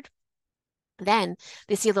feeling weird. Then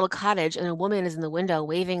they see a little cottage and a woman is in the window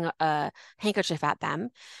waving a handkerchief at them.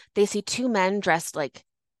 They see two men dressed like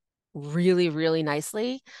really, really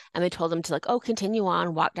nicely, and they told them to like, oh, continue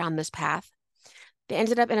on, walk down this path. They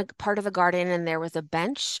ended up in a part of the garden and there was a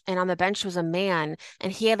bench, and on the bench was a man,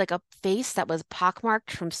 and he had like a face that was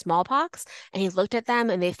pockmarked from smallpox, and he looked at them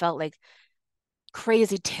and they felt like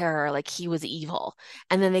crazy terror, like he was evil.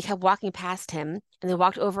 And then they kept walking past him and they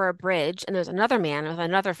walked over a bridge, and there's another man with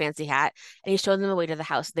another fancy hat, and he showed them the way to the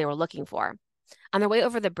house they were looking for. On their way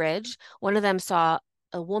over the bridge, one of them saw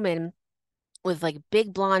a woman with like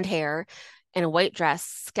big blonde hair and a white dress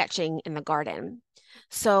sketching in the garden.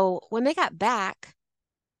 So when they got back,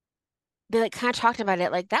 they like kind of talked about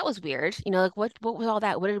it like that was weird. Like what was all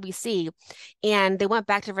that? What did we see? And they went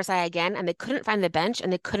back to Versailles again and they couldn't find the bench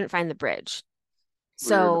and they couldn't find the bridge.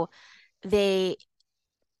 Weird. So they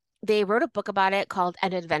they wrote a book about it called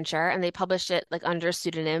An Adventure and they published it like under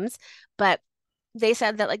pseudonyms, but they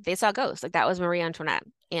said that like they saw ghosts. Like that was Marie Antoinette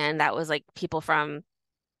and that was like people from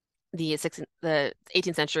the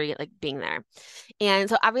 18th century like being there. And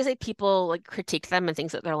so obviously people like critique them and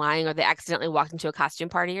think that they're lying or they accidentally walked into a costume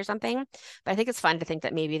party or something. But I think it's fun to think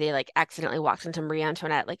that maybe they like accidentally walked into Marie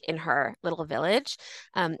Antoinette like in her little village.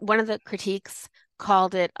 One of the critiques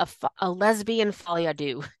called it a lesbian folie à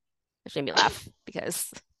deux, which made me laugh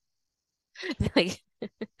because like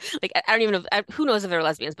I don't even know who knows if they're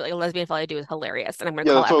lesbians, but like a lesbian folie à deux is hilarious, and I'm going to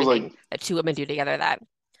Yeah, call that's what I was everything like. that two women do together that.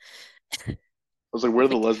 Where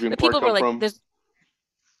did the Like, lesbian but part people were come like, from? there's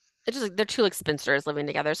it's just like they're two like spinsters living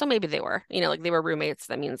together. So maybe they were, like they were roommates.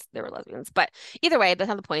 That means they were lesbians. But either way, that's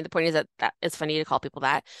not the point. The point is that it's funny to call people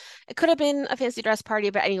that. It could have been a fancy dress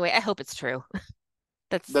party, but anyway, I hope it's true.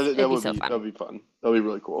 It'd be so That fun. would be fun. That would be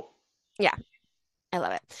really cool. Yeah, I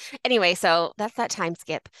love it. Anyway, so that's that time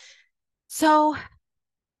skip. So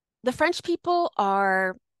the French people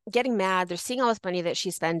are getting mad. They're seeing all this money that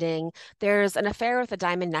she's spending. There's an affair with a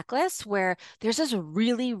diamond necklace where there's this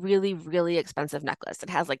really, really, really expensive necklace. It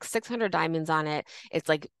has like 600 diamonds on it. It's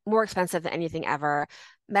like more expensive than anything ever.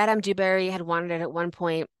 Madame Du Barry had wanted it at one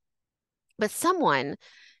point, but someone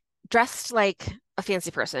dressed like a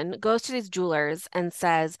fancy person goes to these jewelers and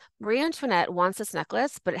says, Marie Antoinette wants this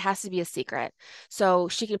necklace, but it has to be a secret. So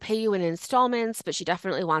she can pay you in installments, but she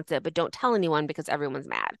definitely wants it, but don't tell anyone because everyone's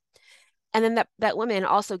mad. And then that woman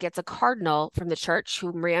also gets a cardinal from the church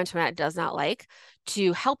who Marie Antoinette does not like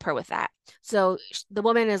to help her with that. So the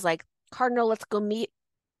woman is like, Cardinal, let's go meet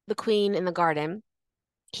the queen in the garden.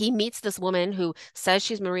 He meets this woman who says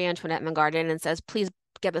she's Marie Antoinette in the garden and says, please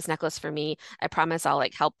get this necklace for me. I promise I'll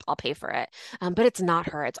like help, I'll pay for it. But it's not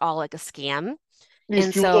her. It's all like a scam. These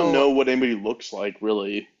And people don't so know what anybody looks like,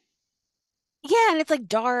 really. yeah, and it's like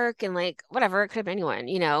dark and like whatever, it could have been anyone.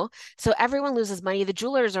 So everyone loses money. The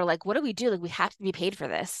jewelers are like, what do we do? Like, we have to be paid for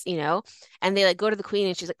this. And they like go to the queen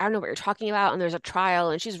and she's like, I don't know what you're talking about. And there's a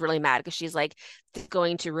trial and she's really mad because she's like, "This is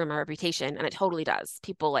going to ruin her reputation. And it totally does.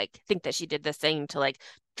 People like think that she did this thing to like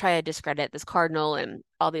try to discredit this cardinal and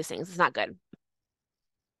all these things. It's not good.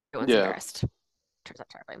 Everyone's Yeah. embarrassed. Turns out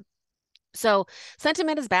terribly. So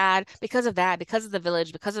sentiment is bad because of that, because of the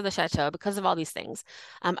village, because of the chateau, because of all these things.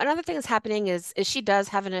 Another thing that's happening is she does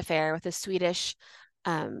have an affair with a Swedish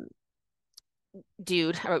um,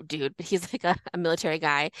 dude. I wrote dude, but he's like a military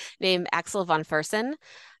guy named Axel von Fersen,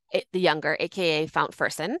 the younger, aka Count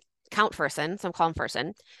Fersen. Some call him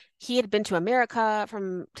Fersen. He had been to America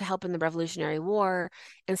to help in the Revolutionary War.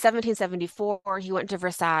 In 1774, he went to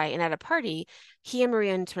Versailles, and at a party, he and Marie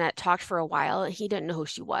Antoinette talked for a while, and he didn't know who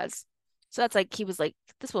she was. So that's like he was like,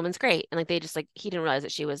 this woman's great, and like they just like he didn't realize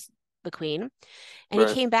that she was the queen. And he Right.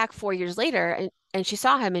 came back 4 years later, and she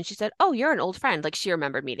saw him, and she said, "Oh, you're an old friend." Like she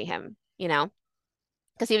remembered meeting him,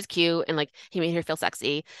 because he was cute and like he made her feel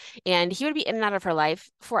sexy. And he would be in and out of her life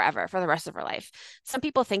forever, for the rest of her life. Some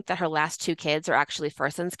people think that her last two kids are actually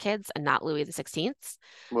Fersen's kids and not Louis the 16th's.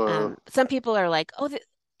 Uh, Some people are like, oh,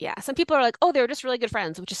 yeah. Some people are like, oh, they were just really good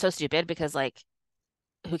friends, which is so stupid because like,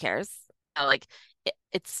 who cares? Like,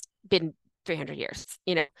 it's been 300 years.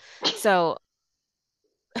 So,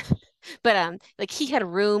 but like he had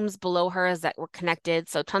rooms below hers that were connected,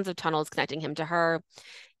 so tons of tunnels connecting him to her.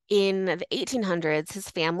 In the 1800s, his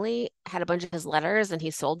family had a bunch of his letters and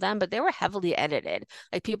he sold them, but they were heavily edited.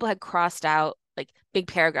 Like people had crossed out like big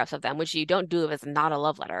paragraphs of them, which you don't do if it's not a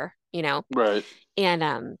love letter, you know? Right.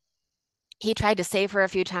 And he tried to save her a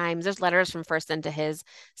few times. There's letters from Fersen to his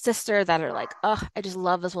sister that are like, "Oh, I just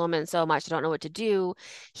love this woman so much. I don't know what to do."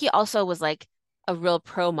 He also was like a real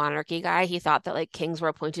pro-monarchy guy. He thought that like kings were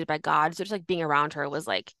appointed by God, so just like being around her was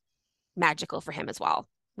like magical for him as well,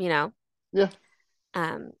 you know? Yeah.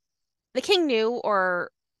 Um, the king knew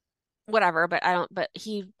or whatever, but but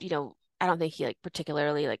he, I don't think he like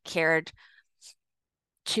particularly like cared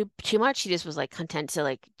too much. He just was like content to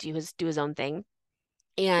like do his own thing.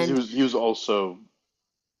 Because And he was also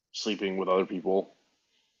sleeping with other people.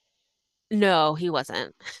 no, he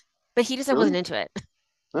wasn't. But he just Really? wasn't into it.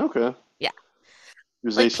 Okay. Yeah. He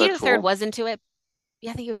was Like Peter the Third asexual. was into it.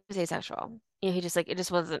 Yeah, I think he was asexual. He just like it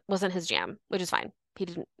just wasn't his jam, which is fine. He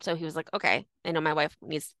didn't so he was like, okay, I know my wife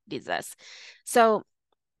needs this. So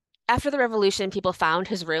after the revolution, people found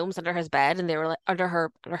his rooms under his bed and they were like under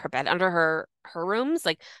her bed, under her rooms,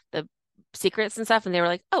 like the secrets and stuff, and they were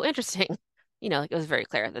like, oh, interesting. Like it was very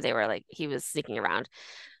clear that they were like he was sneaking around.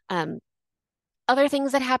 Um, Other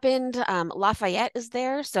things that happened, Lafayette is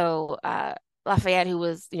there. So Lafayette, who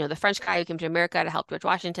was, the French guy who came to America to help George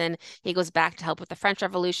Washington, he goes back to help with the French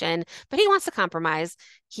Revolution, but he wants to compromise.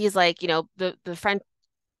 He's like, the French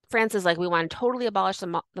France is like, we want to totally abolish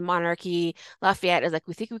the monarchy. Lafayette is like,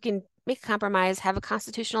 we think we can make a compromise, have a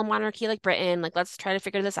constitutional monarchy like Britain. Like, let's try to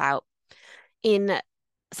figure this out. In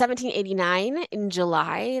 1789, in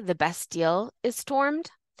July, the Bastille is stormed.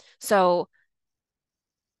 So,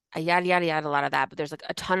 yada, yada, yada, a lot of that. But there's like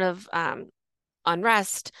a ton of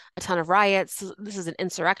unrest, a ton of riots. This is an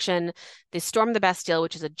insurrection. They storm the Bastille,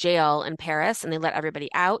 which is a jail in Paris, and they let everybody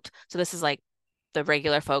out. So this is like the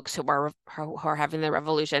regular folks who are having the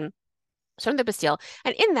revolution storm the Bastille.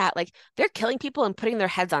 And in that, like they're killing people and putting their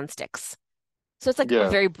heads on sticks. So it's like a Yeah.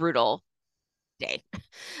 very brutal day.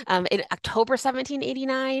 In October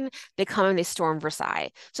 1789, they come and they storm Versailles.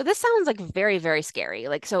 So this sounds like very, very scary.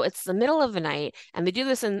 Like, so it's the middle of the night, and they do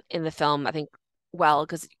this in the film, I think, well,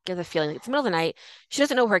 because you get the feeling like it's the middle of the night. She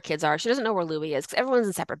doesn't know where her kids are. She doesn't know where Louis is because everyone's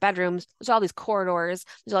in separate bedrooms. There's all these corridors,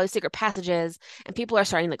 there's all these secret passages, and people are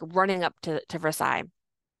starting like running up to Versailles.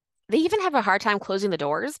 They even have a hard time closing the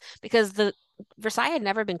doors because the Versailles had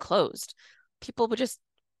never been closed. People would just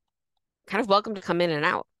kind of welcome to come in and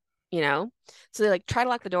out, you know? So they like try to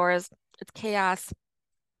lock the doors. It's chaos.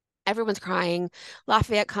 Everyone's crying.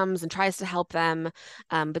 Lafayette comes and tries to help them,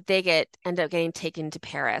 but they end up getting taken to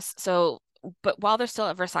Paris. So, but while they're still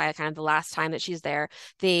at Versailles, kind of the last time that she's there,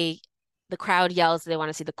 they the crowd yells they want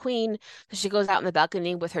to see the queen. So she goes out in the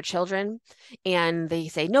balcony with her children, and they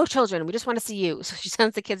say, "No children, we just want to see you." So she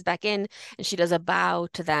sends the kids back in, and she does a bow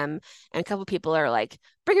to them. And a couple people are like,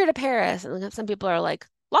 "Bring her to Paris," and some people are like,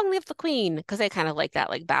 "Long live the queen," because they kind of like that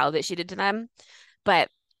like bow that she did to them. But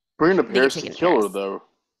Bring her to they get Paris to taken to kill her, Paris. though.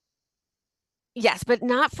 Yes, but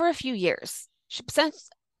not for a few years. Since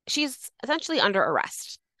she's essentially under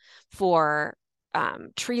arrest for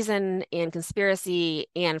treason and conspiracy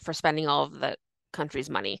and for spending all of the country's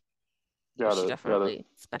money, which Got she it. Got it. definitely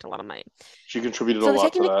spent a lot of money. She contributed a So they're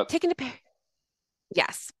lot to that. taken to Paris.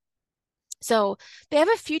 Yes. So they have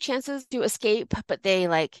a few chances to escape, but they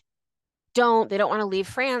don't want to leave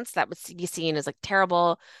France. That would be seen as like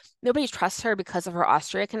terrible. Nobody trusts her because of her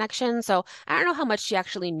Austria connection. So I don't know how much she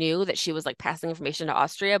actually knew that she was like passing information to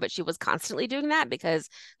Austria, but she was constantly doing that because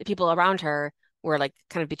the people around her were like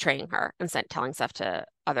kind of betraying her and telling stuff to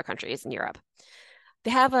other countries in Europe.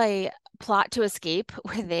 They have a plot to escape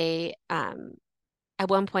where they at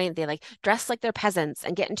one point they like dress like they're peasants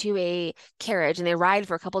and get into a carriage and they ride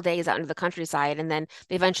for a couple days out into the countryside and then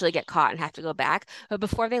they eventually get caught and have to go back. But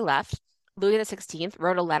before they left, Louis the 16th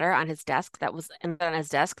wrote a letter on his desk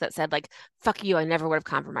that said like fuck you, I never would have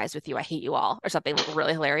compromised with you. I hate you all or something like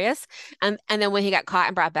really hilarious. And then when he got caught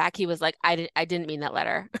and brought back, he was like I didn't mean that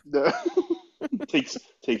letter. takes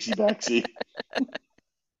takesy backsy.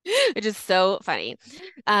 Which is so funny.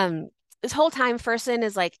 Um this whole time Fersen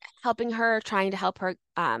is like helping her, trying to help her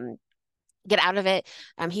get out of it.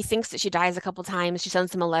 He thinks that she dies a couple times. She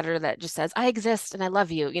sends him a letter that just says, I exist and I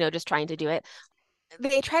love you, just trying to do it.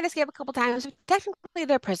 They try to escape a couple times. Technically,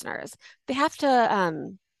 they're prisoners. They have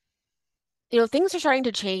to, things are starting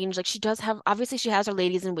to change. Like obviously, she has her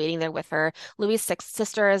ladies in waiting there with her. Louis'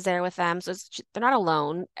 sister is there with them. So they're not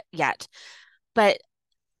alone yet. But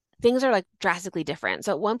things are like drastically different.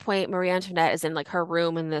 So at one point, Marie Antoinette is in like her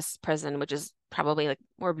room in this prison, which is probably like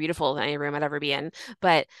more beautiful than any room I'd ever be in.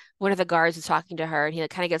 But one of the guards is talking to her and he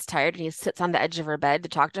like, kind of gets tired and he sits on the edge of her bed to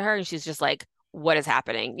talk to her. And she's just like, what is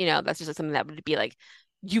happening? That's just like, something that would be like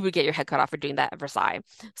you would get your head cut off for doing that at Versailles.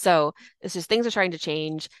 So it's just things are starting to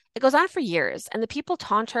change. It goes on for years, and the people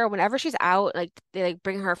taunt her whenever she's out. Like they like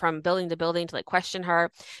bring her from building to building to like question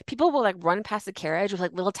her. People will like run past the carriage with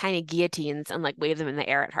like little tiny guillotines and like wave them in the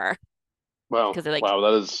air at her Wow, because they like wow,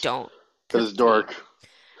 don't that because is dark.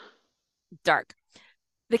 dark.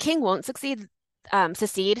 The king won't secede.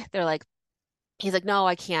 They're like, he's like, no,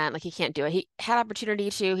 I can't. Like he can't do it. He had opportunity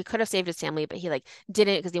to. He could have saved his family, but he like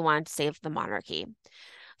didn't because he wanted to save the monarchy.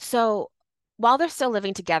 So while they're still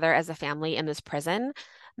living together as a family in this prison,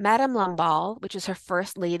 Madame Lamballe, which is her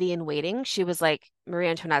first lady in waiting, she was like Marie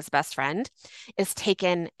Antoinette's best friend, is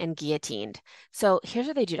taken and guillotined. So here's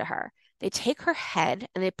what they do to her. They take her head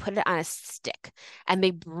and they put it on a stick and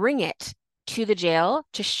they bring it to the jail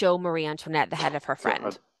to show Marie Antoinette the head of her friend.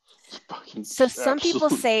 God, it's fucking So some people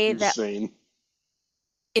absolute say that insane.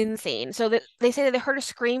 insane. So that they say that they heard a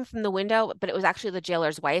scream from the window, but it was actually the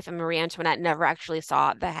jailer's wife, and Marie Antoinette never actually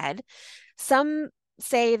saw the head. Some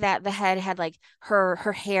say that the head had like her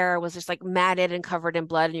hair was just like matted and covered in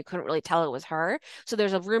blood, and you couldn't really tell it was her. So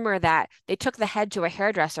there's a rumor that they took the head to a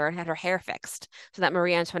hairdresser and had her hair fixed so that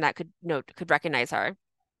Marie Antoinette could recognize her.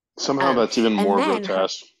 Somehow Um, that's even and more then her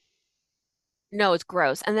grotesque. no, it's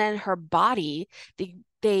gross. And then her body,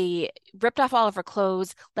 they ripped off all of her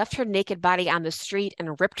clothes, left her naked body on the street,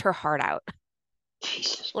 and ripped her heart out.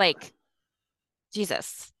 Jesus Christ. Like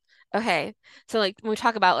Jesus. Okay. So like when we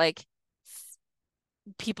talk about like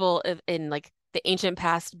people in like the ancient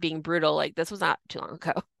past being brutal, like this was not too long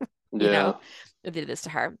ago, you know, Yeah. they did this to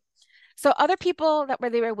her. So other people that were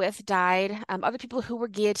they were with died. Other people who were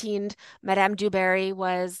guillotined. Madame du Barry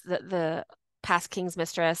was the past king's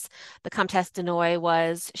mistress. The Comtesse de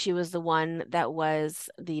Noailles she was the one that was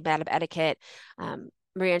the Madame Etiquette.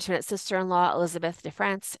 Marie Antoinette's sister-in-law, Elizabeth de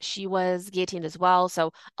France, she was guillotined as well.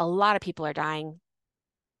 So a lot of people are dying.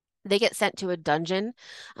 They get sent to a dungeon.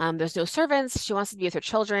 There's no servants. She wants to be with her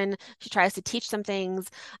children. She tries to teach them things.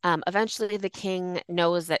 Eventually, the king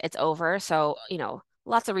knows that it's over. So,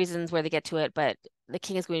 lots of reasons where they get to it, but the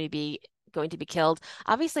king is going to be killed.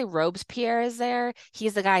 Obviously, Robespierre is there.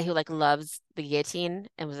 He's the guy who like loves the guillotine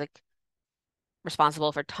and was like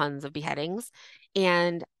responsible for tons of beheadings.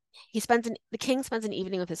 And the king spends an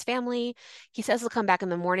evening with his family. He says he'll come back in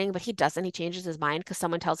the morning, but he doesn't. He changes his mind because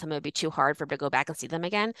someone tells him it would be too hard for him to go back and see them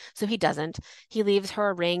again. So he doesn't. He leaves her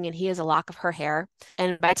a ring and he has a lock of her hair.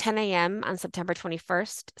 And by 10 a.m. on September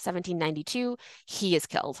 21st, 1792, he is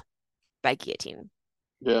killed by guillotine.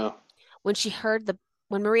 Yeah. When she heard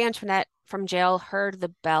when Marie Antoinette from jail heard the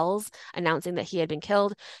bells announcing that he had been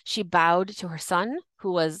killed, she bowed to her son,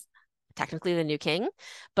 who was technically the new king,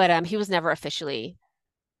 but he was never officially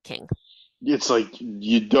king. It's like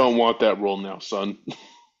you don't want that role now, son.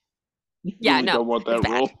 You Yeah, really no, don't want it's that bad.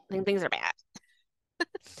 role. Things are bad.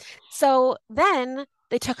 So then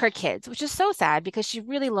they took her kids, which is so sad because she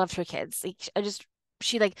really loved her kids. Like,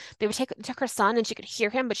 she like took her son and she could hear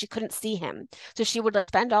him, but she couldn't see him. So she would like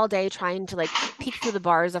spend all day trying to like peek through the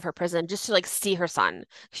bars of her prison just to like see her son.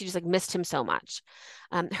 She just like missed him so much.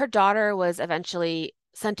 Her daughter was eventually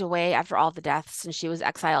sent away after all the deaths, and she was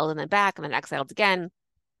exiled and then back and then exiled again.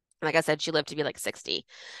 Like I said, she lived to be like 60.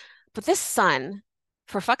 But this son,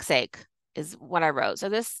 for fuck's sake, is what I wrote. So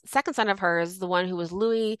this second son of hers, the one who was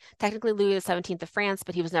Louis, technically Louis the 17th of France,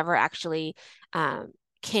 but he was never actually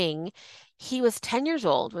king. He was 10 years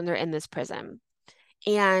old when they're in this prison.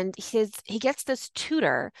 And he gets this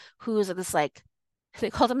tutor who's this like they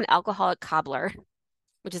called him an alcoholic cobbler,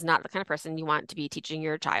 which is not the kind of person you want to be teaching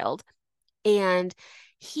your child. And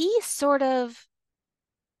he sort of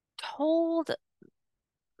told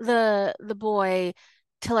the boy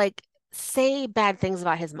to like say bad things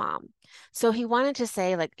about his mom. So he wanted to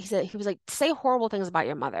say like he was like say horrible things about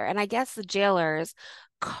your mother. And I guess the jailers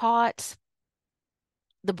caught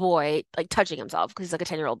the boy like touching himself because he's like a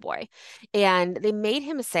 10-year-old boy. And they made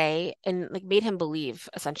him say and like made him believe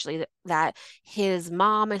essentially that his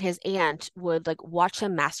mom and his aunt would like watch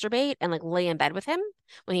him masturbate and like lay in bed with him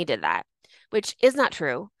when he did that, which is not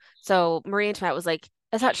true. So Marie Antoinette was like,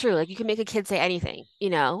 that's not true. Like you can make a kid say anything, you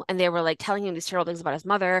know? And they were like telling him these terrible things about his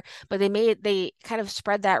mother, but they kind of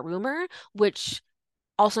spread that rumor, which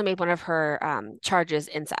also made one of her charges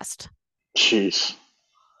incest. Jeez.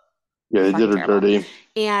 Yeah, they did Fucking her terrible. dirty.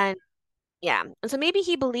 And yeah. And so maybe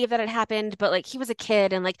he believed that it happened, but like he was a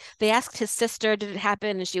kid and like they asked his sister, did it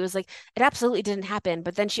happen? And she was like, it absolutely didn't happen.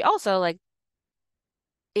 But then she also like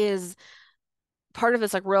is part of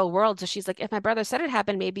this like real world. So she's like, if my brother said it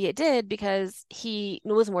happened, maybe it did because he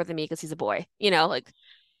knows more than me because he's a boy, like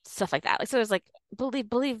stuff like that. Like so there's like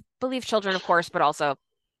believe children, of course, but also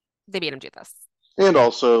they made him do this, And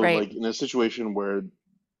also, right? like in a situation where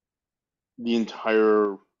the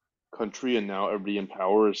entire country and now everybody in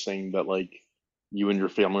power is saying that like you and your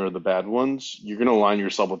family are the bad ones, you're gonna align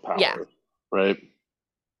yourself with Yeah. power, right?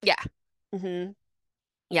 Yeah. hmm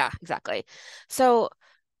Yeah, exactly. So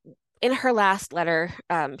in her last letter,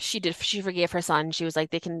 she forgave her son. She was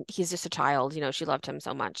like, he's just a child, she loved him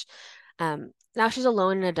so much. Now she's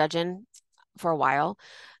alone in a dungeon for a while.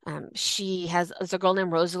 There's a girl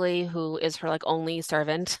named Rosalie who is her like only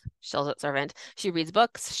servant. She's a servant. She reads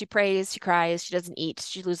books, she prays, she cries, she doesn't eat,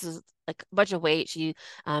 she loses like a bunch of weight. She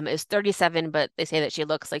is 37, but they say that she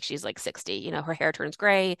looks like she's like 60. Her hair turns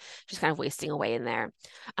gray. She's kind of wasting away in there.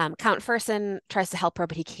 Count Fersen tries to help her,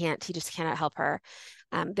 but he can't. He just cannot help her.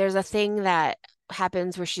 There's a thing that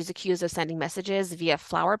happens where she's accused of sending messages via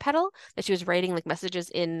flower petal, that she was writing like messages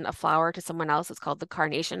in a flower to someone else. It's called the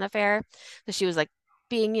Carnation Affair. So she was like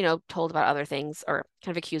being, told about other things or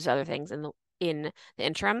kind of accused of other things in the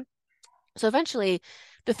interim. So eventually,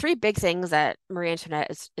 the three big things that Marie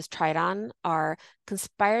Antoinette is tried on are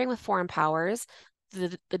conspiring with foreign powers,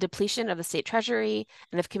 the depletion of the state treasury,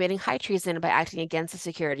 and of committing high treason by acting against the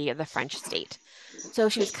security of the French state. So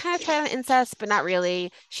she was kind of tried on incest, but not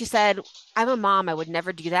really. She said, I'm a mom, I would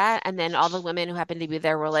never do that. And then all the women who happened to be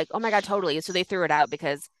there were like, oh my God, totally. So they threw it out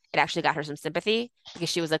because it actually got her some sympathy because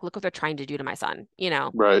she was like, look what they're trying to do to my son,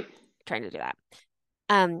 Right. trying to do that.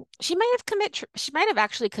 She might have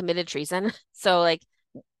actually committed treason. So like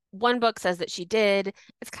one book says that she did.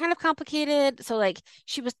 It's kind of complicated. So like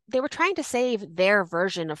they were trying to save their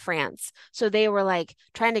version of France. So they were like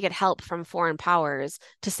trying to get help from foreign powers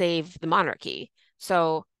to save the monarchy.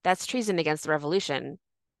 So that's treason against the revolution,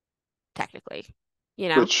 technically, you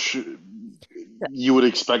know? Which you would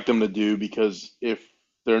expect them to do because if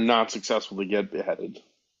they're not successful, they get beheaded.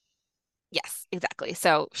 Yes, exactly.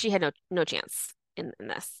 So she had no chance in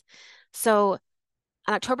this. So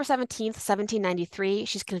on October 17th, 1793,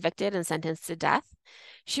 she's convicted and sentenced to death.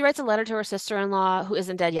 She writes a letter to her sister-in-law, who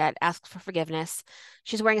isn't dead yet, asks for forgiveness.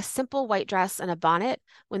 She's wearing a simple white dress and a bonnet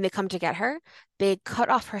when they come to get her. They cut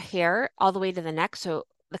off her hair all the way to the neck, so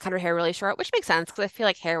they cut her hair really short, which makes sense because I feel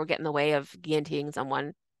like hair would get in the way of guillotining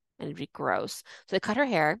someone and it'd be gross. So they cut her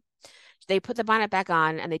hair, they put the bonnet back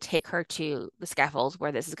on, and they take her to the scaffold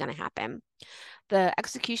where this is going to happen. The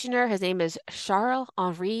executioner, his name is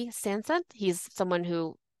Charles-Henri Sanson. He's someone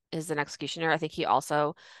who is an executioner. I think he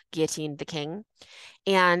also guillotined the king.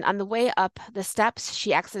 And on the way up the steps,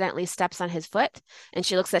 she accidentally steps on his foot and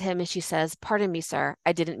she looks at him and she says, "Pardon me, sir,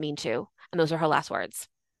 I didn't mean to." And those are her last words.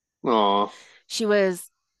 Aw, She was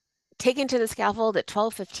taken to the scaffold at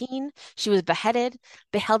 12:15. She was beheaded.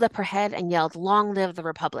 They held up her head and yelled, "Long live the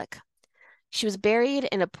Republic." She was buried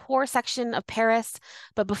in a poor section of Paris,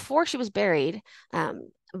 but before she was buried,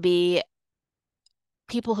 the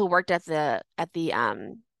people who worked at the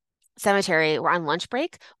cemetery were on lunch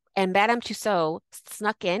break, and Madame Tussaud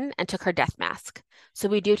snuck in and took her death mask. So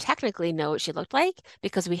we do technically know what she looked like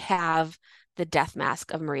because we have the death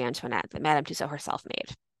mask of Marie Antoinette that Madame Tussaud herself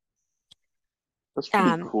made. that's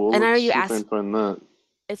pretty cool. And I know Let's you see if I can asked, find that.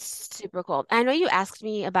 it's super cool. I know you asked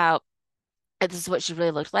me about this is what she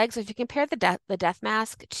really looked like. So if you compare the death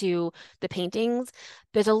mask to the paintings,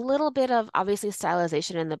 there's a little bit of obviously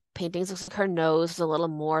stylization in the paintings. Looks like her nose is a little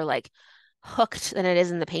more like hooked than it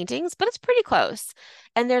is in the paintings, but it's pretty close.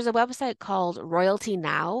 And there's a website called Royalty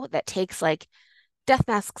Now that takes like death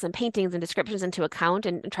masks and paintings and descriptions into account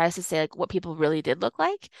and tries to say like what people really did look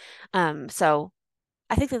like. So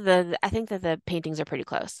I think that the paintings are pretty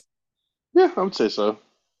close. Yeah, I would say so.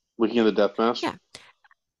 Looking at the death mask. Yeah.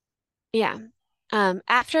 Yeah.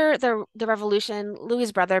 After the revolution,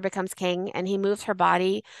 Louis's brother becomes king, and he moves her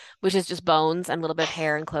body, which is just bones and a little bit of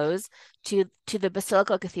hair and clothes, to the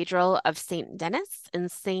Basilica Cathedral of Saint Denis in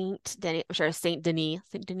Saint Denis,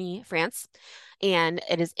 France, and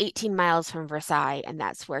it is 18 miles from Versailles, and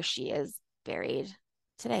that's where she is buried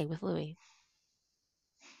today with Louis.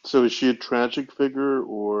 So is she a tragic figure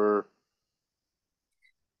or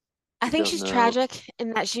I you think don't she's know? tragic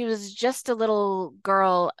in that she was just a little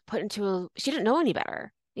girl put into she didn't know any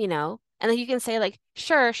better. And then you can say like,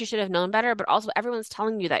 sure, she should have known better, but also everyone's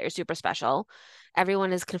telling you that you're super special.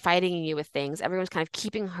 Everyone is confiding in you with things. Everyone's kind of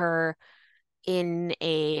keeping her in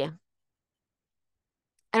I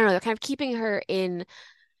don't know, they're kind of keeping her in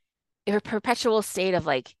a perpetual state of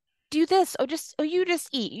like, do this, you just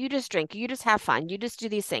eat, you just drink, you just have fun, you just do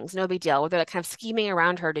these things, no big deal. Where they're like kind of scheming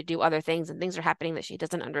around her to do other things and things are happening that she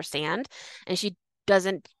doesn't understand and she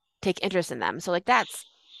doesn't take interest in them. So like that's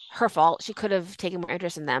her fault. She could have taken more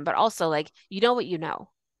interest in them, but also like you know what you know.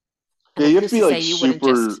 And Yeah, like you have to who's be to say like you wouldn't super.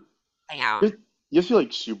 just hang out? You have to be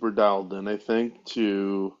like super dialed in, I think,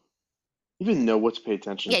 to even know what to pay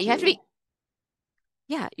attention Yeah, you have to to. be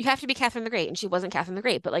Yeah, you have to be Catherine the Great, and she wasn't Catherine the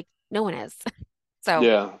Great, but like no one is. So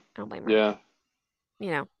Yeah. I don't blame her. Yeah.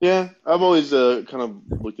 You know. Yeah. I've always kind of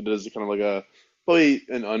looked at it as kind of like a probably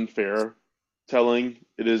an unfair telling.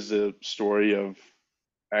 It is a story of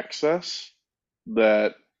excess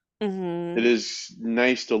that Hmm. it is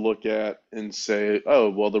nice to look at and say,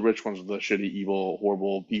 oh, well, the rich ones are the shitty, evil,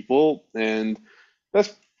 horrible people. And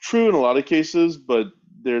that's true in a lot of cases, but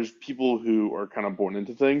there's people who are kind of born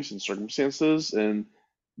into things and circumstances, and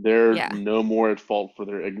they're Yeah. no more at fault for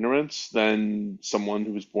their ignorance than someone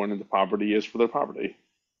who was born into poverty is for their poverty.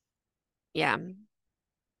 Yeah.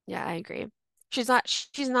 Yeah, I agree. She's not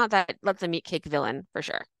that let the meat cake villain for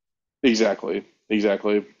sure. Exactly.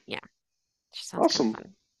 Exactly. Yeah. She sounds kind of Awesome.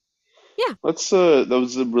 fun. Yeah. Let's that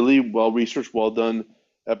was a really well researched, well done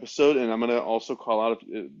episode, and I'm gonna also call out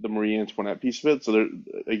the Marie Antoinette piece of it. So there,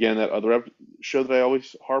 again, that other show that I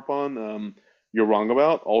always harp on, You're Wrong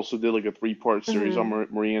About, also did like a three-part series on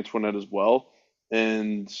Hmm. Marie Antoinette as well,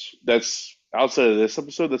 and that's outside of this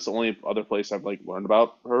episode, that's the only other place I've like learned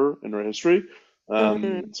about her and her history.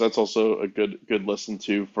 Hmm. So that's also a good listen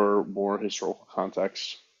to for more historical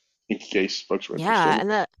context in case folks are Yeah,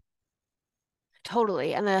 interested.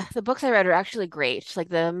 and the books I read are actually great. Like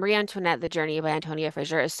the Marie Antoinette, The Journey by Antonia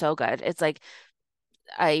Fisher is so good. It's like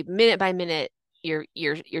a minute by minute you're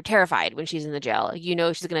terrified when she's in the jail. You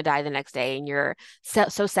know she's gonna die the next day and you're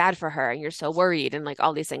so sad for her and you're so worried and like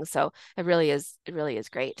all these things. So it really is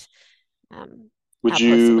great. Um, Would I'll post a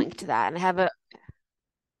you link to that and I have a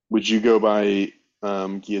would you go by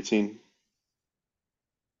guillotine?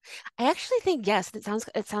 I actually think yes, it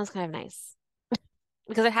sounds kind of nice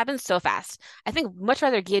because it happens so fast. I think much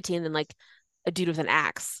rather guillotine than like a dude with an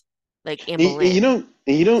axe, like Anne And you Boleyn. don't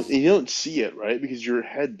and you don't see it, right? Because you're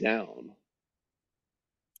head down.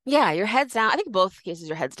 Yeah, your head's down. I think both cases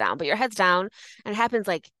your head's down, but your head's down and it happens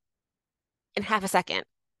like in half a second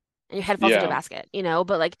and your head falls into a Yeah, basket,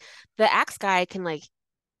 But like the axe guy can like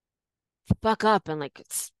fuck up and like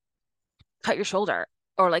cut your shoulder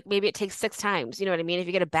or like maybe it takes six times, you know what I mean? If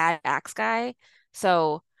you get a bad axe guy.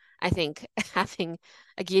 So I think having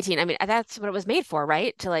a guillotine, I mean, that's what it was made for,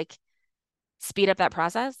 right? To like speed up that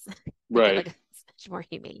process, make it right. like much more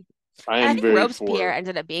humane. I And I am think very Robespierre for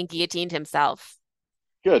ended up being guillotined himself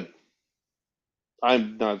good.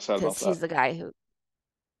 I'm not sad about because that. he's the guy who,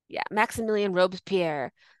 yeah, Maximilien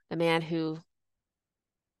Robespierre, the man who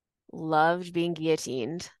loved being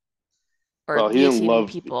guillotined or Well, he didn't guillotining love.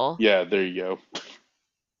 people. Yeah, there you go.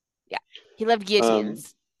 Yeah, he loved Um,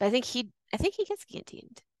 guillotines, but I think he gets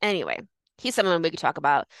guillotined. Anyway, he's someone we could talk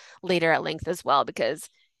about later at length as well because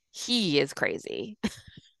he is crazy.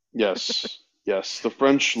 yes, yes. The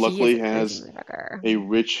French He is luckily a crazy has motherfucker. a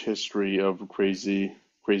rich history of crazy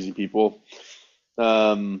people.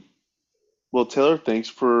 Um, well, Taylor, thanks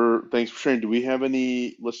for sharing. Do we have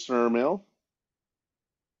any listener mail?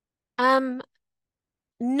 Um,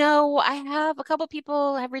 no, I have a couple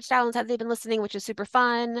people have reached out and said they've been listening, which is super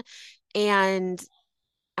fun. And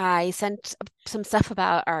I sent some stuff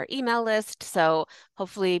about our email list, so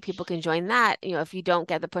hopefully people can join that. If you don't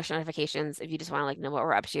get the push notifications, if you just want to like know what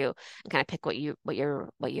we're up to and kind of pick what you're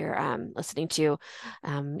listening to,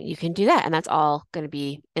 you can do that, and that's all going to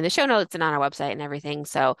be in the show notes and on our website and everything.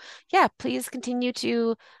 So yeah, please continue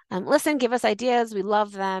to listen, give us ideas. We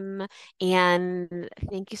love them, and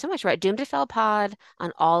thank you so much. We're at Doomed to Fail Pod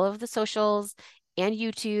on all of the socials and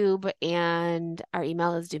YouTube, and our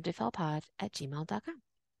email is doomtofailpod@gmail.com.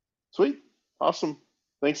 Sweet, awesome.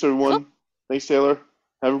 Thanks Cool. everyone. Thanks Taylor.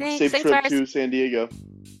 Have a Thanks. safe Thanks, trip Faris. to San Diego.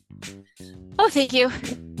 Oh, thank you.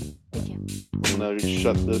 Thank you. I'm gonna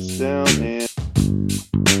shut this down and